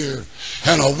stood here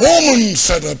and a woman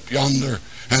sat up yonder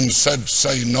and said,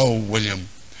 say no, William.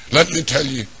 Let me tell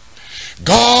you,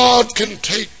 God can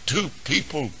take two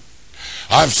people.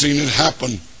 I've seen it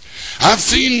happen. I've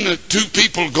seen two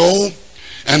people go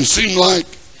and seem like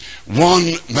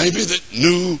one maybe that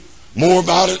knew more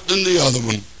about it than the other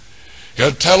one.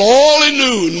 He'd tell all he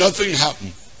knew and nothing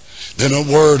happened. Then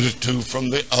a word or two from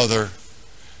the other,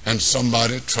 and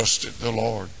somebody trusted the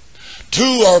Lord.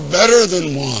 Two are better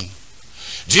than one.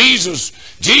 Jesus'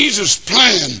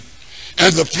 plan,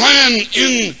 and the plan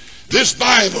in this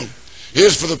Bible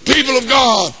is for the people of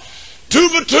God, two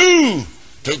by two,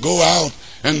 to go out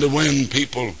and to win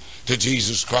people to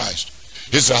Jesus Christ.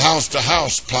 It's a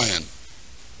house-to-house plan.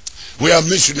 We have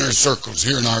missionary circles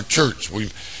here in our church.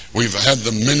 We've had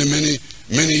them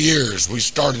many years. We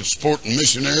started supporting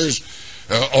missionaries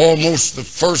almost the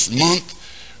first month.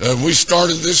 We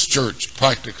started this church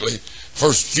practically.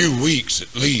 First few weeks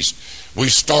at least, we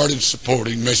started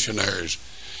supporting missionaries.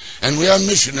 And we have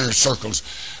missionary circles.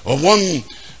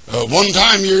 One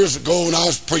time years ago when I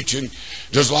was preaching,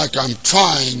 just like I'm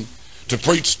trying to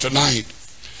preach tonight,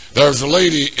 there's a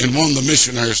lady in one of the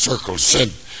missionary circles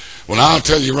said, well, I'll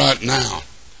tell you right now,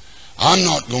 I'm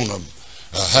not going to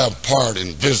have part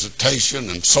in visitation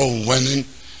and soul winning.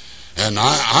 And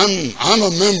I'm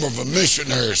a member of a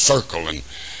missionary circle, and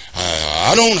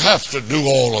I don't have to do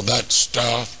all of that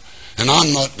stuff, and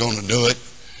I'm not going to do it.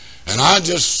 And I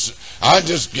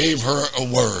just gave her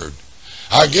a word.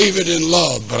 I gave it in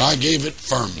love, but I gave it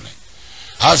firmly.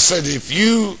 I said, if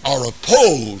you are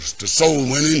opposed to soul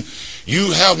winning,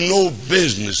 you have no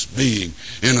business being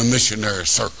in a missionary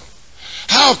circle.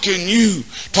 How can you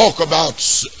talk about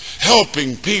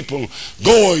helping people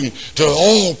going to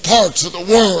all parts of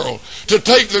the world to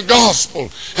take the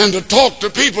gospel and to talk to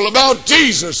people about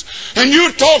Jesus, and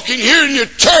you're talking here in your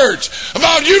church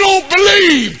about you don't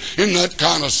believe in that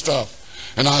kind of stuff?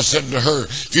 And I said to her,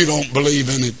 if you don't believe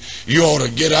in it, you ought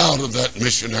to get out of that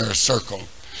missionary circle,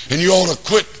 and you ought to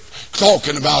quit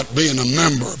talking about being a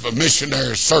member of a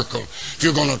missionary circle if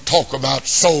you're going to talk about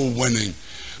soul winning.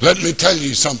 Let me tell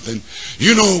you something.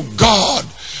 You know, God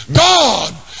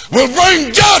will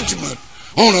bring judgment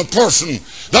on a person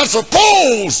that's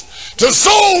opposed to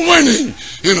soul winning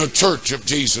in a church of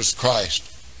Jesus Christ.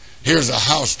 Here's a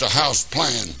house-to-house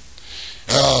plan.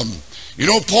 You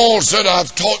know, Paul said,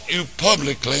 I've taught you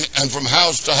publicly and from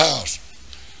house to house.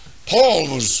 Paul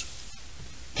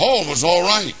was all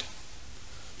right.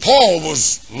 Paul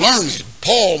was learned.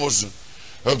 Paul was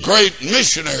a great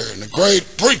missionary and a great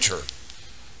preacher.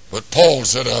 But Paul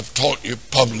said, I've taught you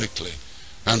publicly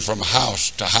and from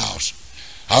house to house.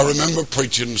 I remember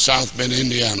preaching in South Bend,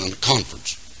 Indiana, in a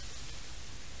conference.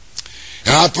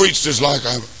 And I preached just like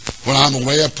when I'm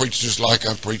away, I preach just like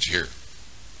I preach here.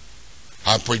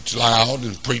 I preach loud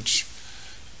and preach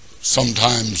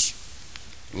sometimes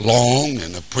long,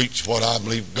 and I preach what I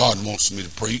believe God wants me to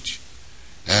preach.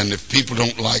 And if people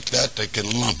don't like that, they can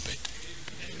lump it.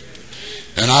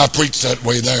 And I preach that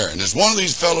way there. And there's one of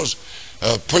these fellows,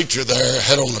 a preacher there,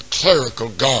 had on a clerical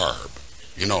garb,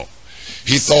 you know.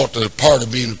 He thought that a part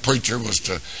of being a preacher was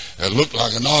to look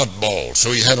like an oddball,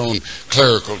 so he had on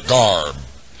clerical garb.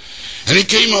 And he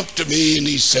came up to me and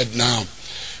he said, now,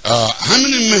 how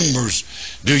many members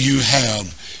do you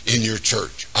have in your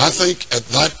church? I think at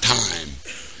that time,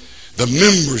 the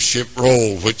membership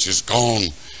roll, which has gone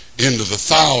into the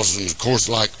thousands, of course,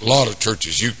 like a lot of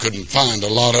churches, you couldn't find a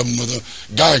lot of them with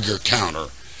a Geiger counter.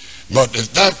 But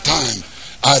at that time,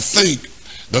 I think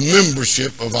the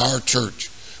membership of our church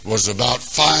was about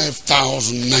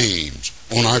 5,000 names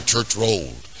on our church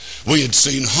roll. We had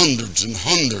seen hundreds and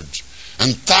hundreds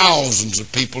and thousands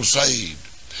of people saved.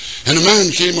 And a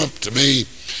man came up to me,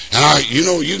 and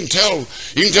you can tell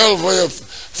the way a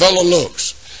fellow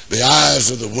looks. The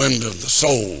eyes are the window of the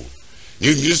soul.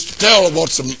 You can just tell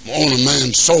what's on a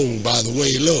man's soul by the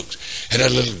way he looks. And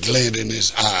that little glint in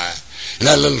his eye, and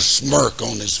that little smirk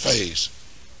on his face.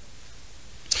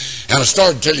 And I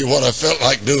started to tell you what I felt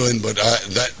like doing, but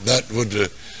that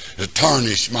would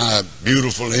tarnish my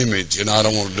beautiful image, and I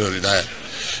don't want to do that.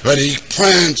 But he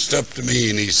pranced up to me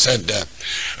and he said,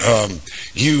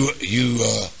 you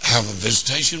have a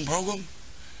visitation program?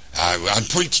 I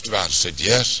preached about it. I said,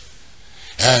 yes.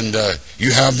 And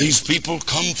you have these people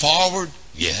come forward?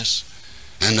 Yes.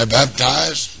 And they're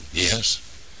baptized? Yes.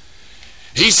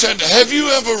 He said, have you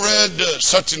ever read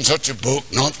such and such a book?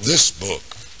 Not this book,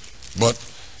 but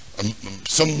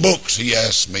some books he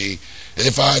asked me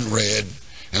if I'd read.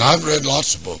 And I've read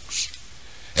lots of books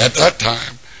at that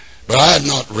time. But I had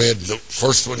not read the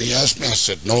first one he asked me. I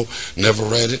said, no, never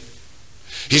read it.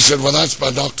 He said, well, that's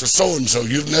by Dr. So-and-so.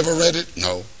 You've never read it?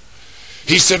 No.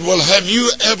 He said, well, have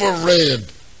you ever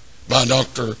read by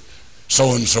Dr.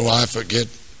 So-and-so? I forget,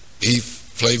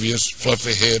 Flavius,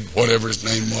 Fluffy Head, whatever his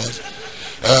name was.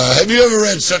 Have you ever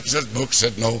read such a book?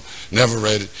 Said, no, never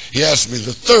read it. He asked me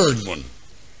the third one.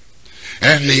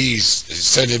 And he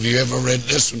said, have you ever read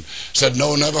this one? Said,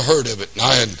 no, never heard of it.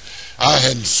 And I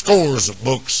had scores of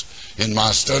books in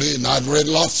my study, and I'd read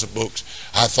lots of books.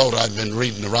 I thought I'd been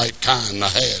reading the right kind. I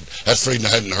had. That's the reason I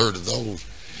hadn't heard of those.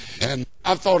 And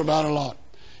I've thought about it a lot.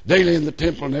 Daily in the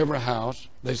temple in every house,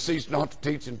 they cease not to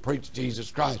teach and preach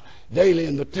Jesus Christ. Daily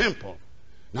in the temple.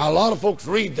 Now, a lot of folks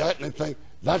read that and they think,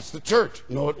 that's the church.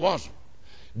 No, it wasn't.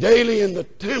 Daily in the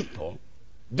temple,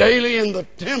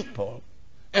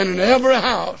 and in every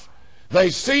house, they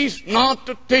cease not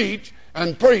to teach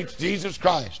and preach Jesus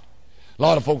Christ. A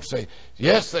lot of folks say,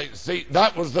 yes,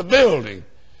 that was the building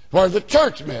where the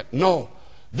church met. No,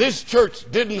 this church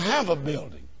didn't have a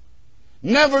building.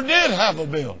 Never did have a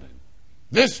building.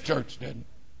 This church didn't.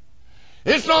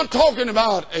 It's not talking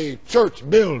about a church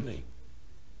building.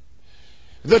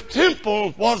 The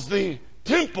temple was the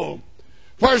temple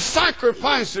where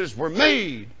sacrifices were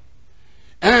made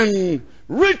and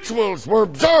rituals were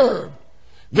observed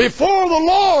before the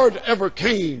Lord ever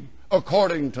came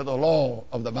according to the law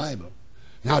of the Bible.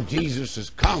 Now Jesus has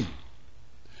come.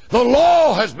 The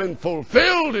law has been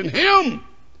fulfilled in Him.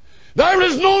 There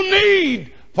is no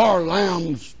need for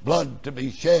lamb's blood to be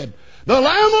shed. The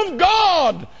Lamb of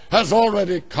God has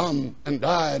already come and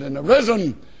died and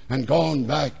arisen and gone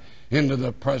back into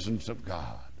the presence of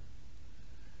God.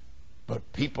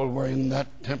 But people were in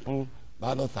that temple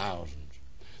by the thousands.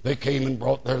 They came and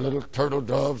brought their little turtle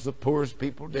doves, the poorest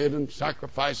people did, and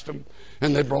sacrificed them.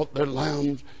 And they brought their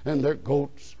lambs and their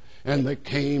goats. And they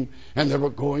came and they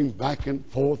were going back and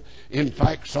forth. In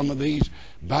fact, some of these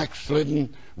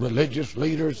backslidden religious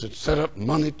leaders that set up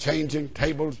money-changing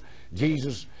tables,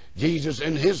 Jesus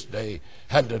in His day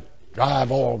had to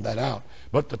drive all that out.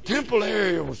 But the temple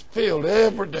area was filled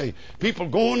every day. People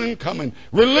going and coming.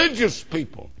 Religious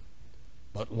people,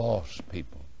 but lost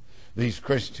people. These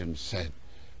Christians said,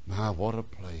 my, what a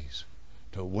place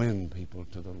to win people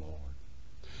to the Lord.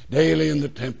 Daily in the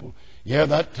temple. Yeah,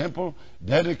 that temple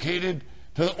dedicated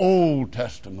to the Old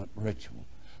Testament ritual,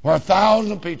 where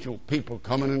 1,000 people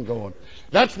coming and going.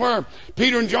 That's where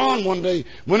Peter and John one day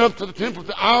went up to the temple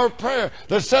to hour of prayer.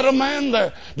 There sat a man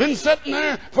there, been sitting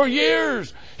there for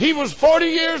years. He was 40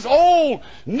 years old,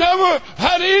 never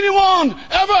had anyone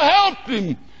ever helped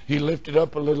him. He lifted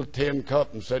up a little tin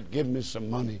cup and said, give me some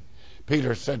money.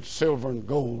 Peter said, silver and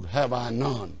gold have I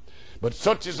none, but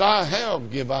such as I have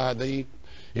give I thee.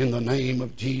 In the name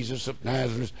of Jesus of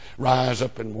Nazareth, rise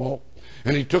up and walk.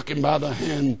 And he took him by the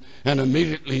hand, and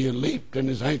immediately he leaped, and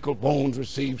his ankle bones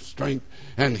received strength,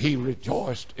 and he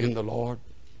rejoiced in the Lord.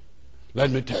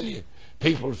 Let me tell you,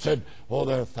 people said, oh,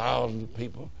 there are thousands of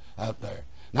people out there.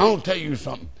 Now, I'll tell you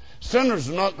something. Sinners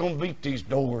are not going to beat these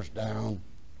doors down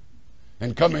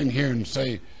and come in here and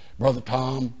say, Brother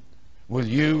Tom, will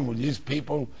these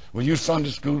people, will you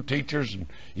Sunday school teachers and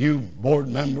you board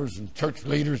members and church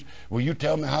leaders, will you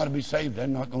tell me how to be saved? They're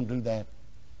not going to do that.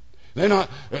 They're not.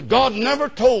 God never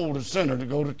told a sinner to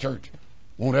go to church.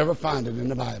 Won't ever find it in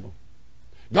the Bible.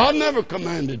 God never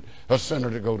commanded a sinner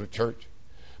to go to church.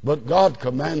 But God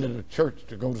commanded a church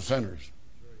to go to sinners.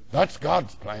 That's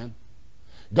God's plan.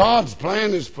 God's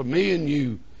plan is for me and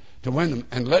you to win them.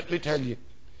 And let me tell you,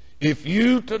 if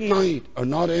you tonight are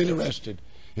not interested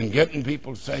in getting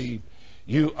people saved,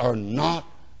 you are not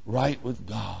right with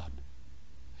God.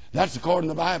 That's according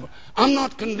to the Bible. I'm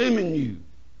not condemning you.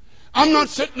 I'm not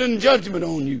sitting in judgment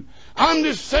on you. I'm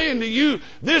just saying to you,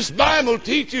 this Bible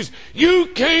teaches you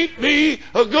can't be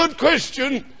a good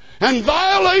Christian and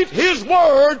violate His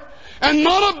Word and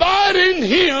not abide in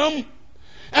Him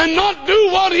and not do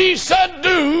what He said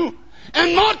do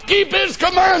and not keep His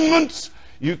commandments,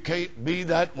 you can't be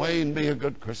that way and be a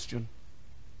good Christian.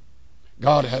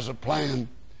 God has a plan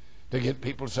to get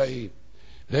people saved.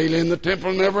 Daily in the temple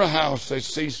and every house they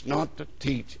cease not to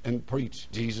teach and preach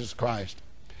Jesus Christ.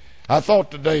 I thought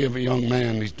today of a young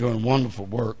man. He's doing wonderful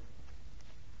work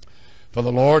for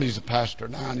the Lord. He's a pastor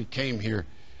now, and he came here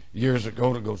years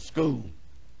ago to go to school.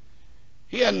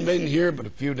 He hadn't been here but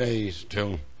a few days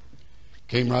till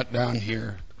came right down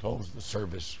here to close the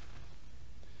service.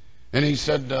 And he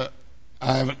said,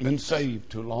 I haven't been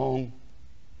saved too long.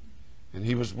 And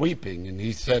he was weeping, and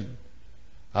he said,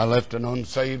 I left an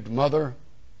unsaved mother,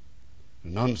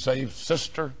 an unsaved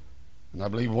sister, and I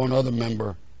believe one other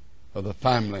member of the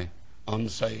family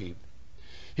unsaved.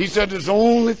 He said, it's the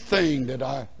only thing that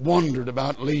I wondered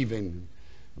about leaving,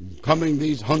 coming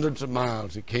these hundreds of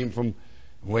miles. He came from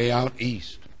way out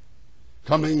east,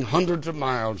 coming hundreds of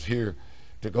miles here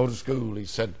to go to school. He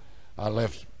said, I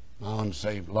left my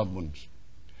unsaved loved ones.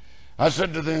 I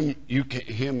said to them, you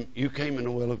came in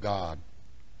the will of God.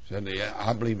 He said, yeah,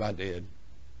 I believe I did.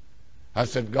 I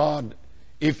said, God,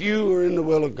 if you are in the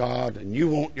will of God and you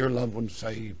want your loved ones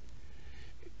saved,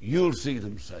 you'll see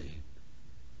them saved.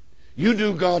 You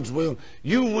do God's will.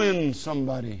 You win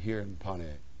somebody here in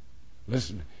Pontiac.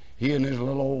 Listen, he and his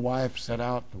little old wife set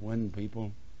out to win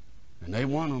people, and they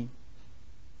won them.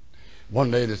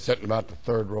 One day they're sitting about the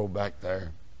third row back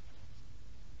there.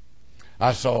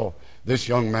 I saw this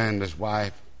young man and his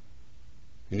wife,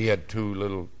 and he had two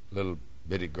little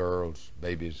bitty girls,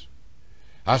 babies.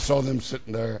 I saw them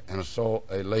sitting there, and I saw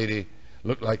a lady,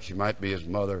 looked like she might be his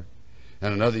mother,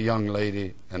 and another young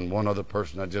lady, and one other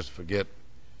person, I just forget.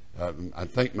 I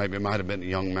think maybe it might have been a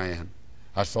young man.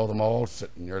 I saw them all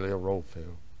sitting nearly a row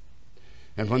filled.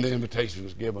 And when the invitation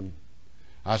was given,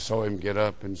 I saw him get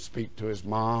up and speak to his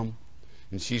mom,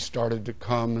 and she started to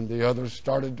come, and the others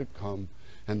started to come,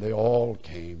 and they all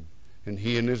came, and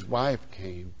he and his wife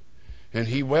came. And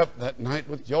he wept that night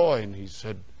with joy, and he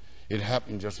said, it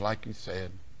happened just like he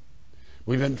said.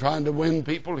 We've been trying to win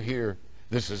people here.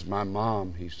 This is my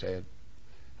mom, he said.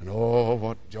 And oh,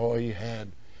 what joy he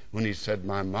had when he said,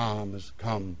 my mom has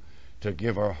come to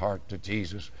give her heart to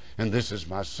Jesus, and this is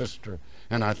my sister.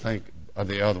 And I think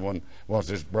the other one was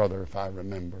his brother, if I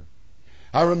remember.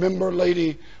 I remember a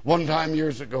lady one time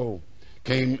years ago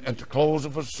came at the close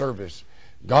of a service.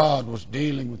 God was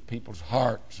dealing with people's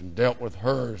hearts and dealt with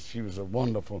hers. She was a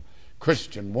wonderful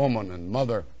Christian woman and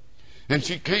mother. And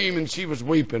she came and she was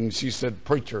weeping. She said,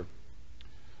 preacher,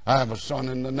 I have a son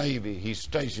in the Navy. He's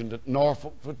stationed at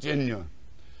Norfolk, Virginia.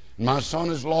 And my son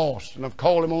is lost. And I've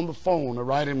called him on the phone. I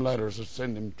write him letters. I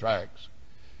send him tracts.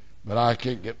 But I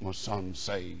can't get my son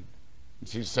saved. And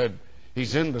she said,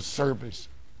 he's in the service.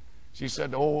 She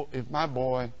said, oh, if my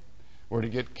boy were to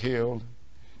get killed,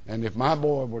 and if my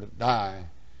boy were to die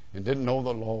and didn't know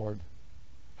the Lord,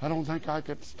 I don't think I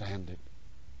could stand it.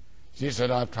 She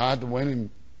said, I've tried to win him,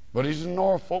 but he's in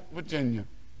Norfolk, Virginia.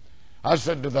 I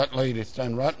said to that lady,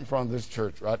 stand right in front of this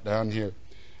church, right down here.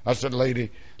 I said,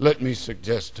 lady, let me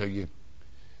suggest to you,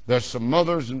 there's some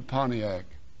mothers in Pontiac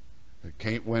that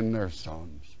can't win their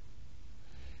sons.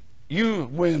 You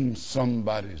win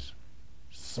somebody's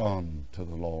son to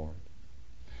the Lord.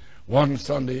 One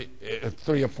Sunday,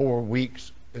 3 or 4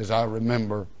 weeks, as I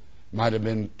remember, might have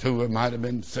been 2, it might have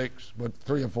been 6, but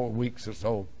 3 or 4 weeks or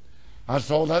so, I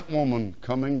saw that woman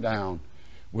coming down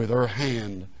with her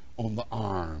hand on the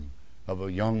arm of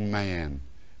a young man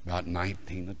about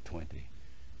 19 or 20.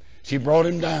 She brought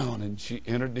him down and she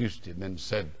introduced him and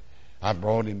said, I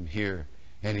brought him here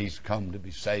and he's come to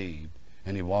be saved,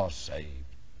 and he was saved.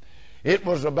 It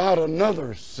was about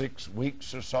another 6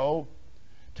 weeks or so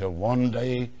till one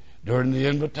day during the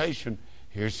invitation,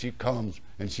 here she comes,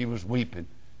 and she was weeping.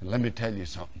 And let me tell you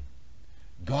something.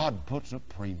 God puts a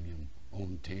premium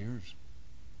on tears.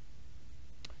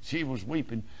 She was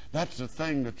weeping. That's the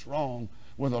thing that's wrong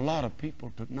with a lot of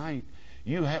people tonight.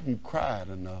 You haven't cried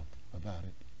enough about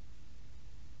it.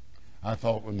 I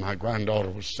thought when my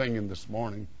granddaughter was singing this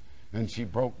morning, and she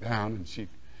broke down and she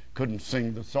couldn't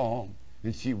sing the song,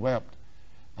 and she wept,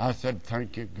 I said,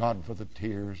 thank you, God, for the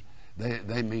tears.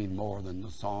 They mean more than the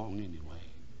song anyway.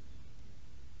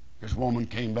 This woman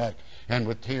came back and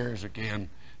with tears again,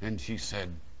 and she said,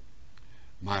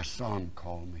 my son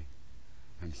called me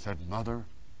and said, Mother,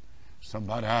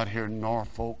 somebody out here in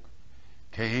Norfolk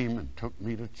came and took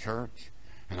me to church,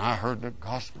 and I heard the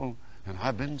gospel, and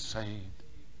I've been saved.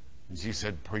 And she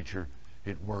said, Preacher,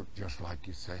 it worked just like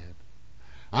you said.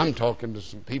 I'm talking to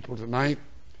some people tonight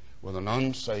with an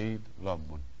unsaved loved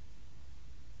one.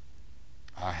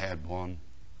 I had one.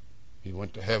 He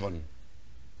went to heaven.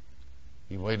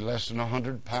 He weighed less than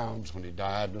 100 pounds when he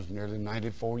died and was nearly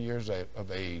 94 years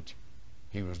of age.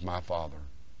 He was my father.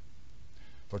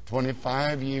 For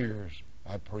 25 years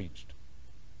I preached,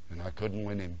 and I couldn't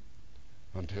win him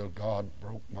until God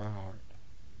broke my heart.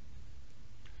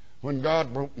 When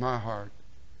God broke my heart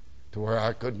to where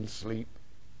I couldn't sleep,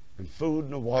 and food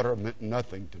and water meant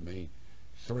nothing to me,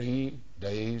 3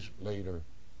 days later,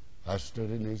 I stood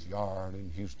in his yard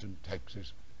in Houston,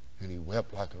 Texas, and he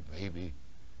wept like a baby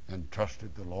and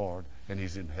trusted the Lord, and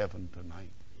he's in heaven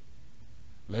tonight.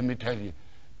 Let me tell you,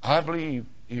 I believe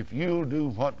if you'll do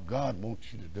what God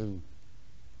wants you to do,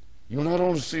 you'll not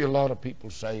only see a lot of people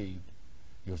saved,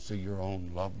 you'll see your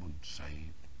own loved ones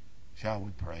saved. Shall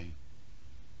we pray?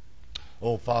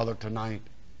 Oh, Father, tonight,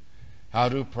 I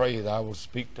do pray that I will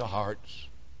speak to hearts,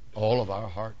 all of our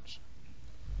hearts.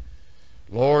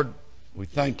 Lord, we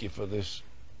thank you for this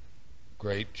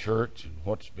great church and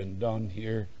what's been done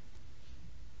here,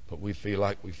 but we feel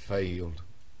like we failed.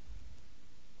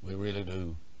 We really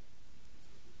do.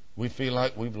 We feel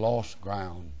like we've lost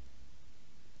ground.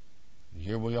 And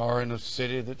here we are in a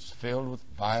city that's filled with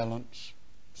violence,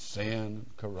 sin, and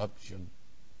corruption,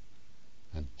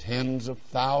 and tens of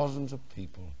thousands of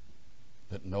people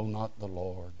that know not the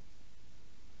Lord.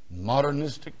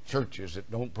 Modernistic churches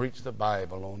that don't preach the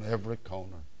Bible on every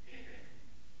corner.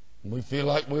 And we feel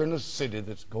like we're in a city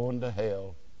that's going to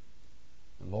hell.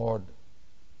 And Lord,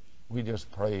 we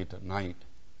just pray tonight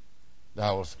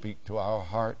Thou will speak to our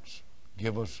hearts.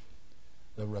 Give us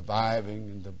the reviving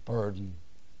and the burden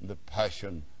and the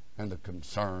passion and the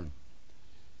concern.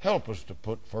 Help us to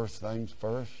put first things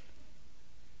first.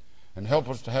 And help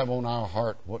us to have on our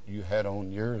heart what you had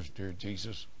on yours, dear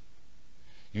Jesus.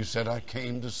 You said, I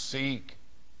came to seek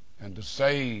and to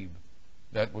save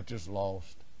that which is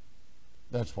lost.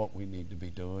 That's what we need to be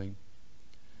doing.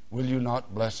 Will you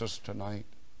not bless us tonight?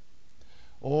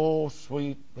 Oh,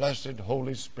 sweet, blessed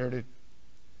Holy Spirit,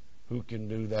 who can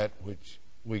do that which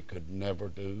we could never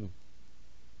do?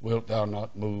 Wilt thou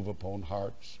not move upon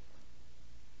hearts,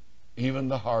 even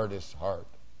the hardest heart,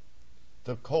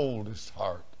 the coldest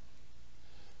heart,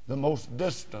 the most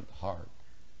distant heart,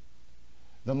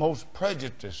 the most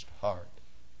prejudiced heart?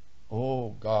 Oh,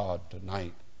 God,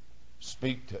 tonight,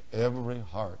 speak to every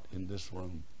heart in this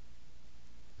room.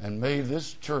 And may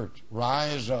this church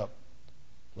rise up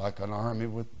like an army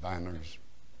with banners,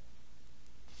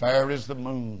 fair as the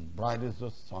moon, bright as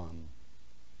the sun,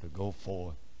 to go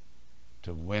forth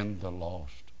to win the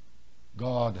lost.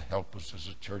 God, help us as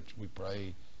a church, we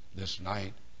pray this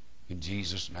night, in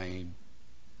Jesus' name.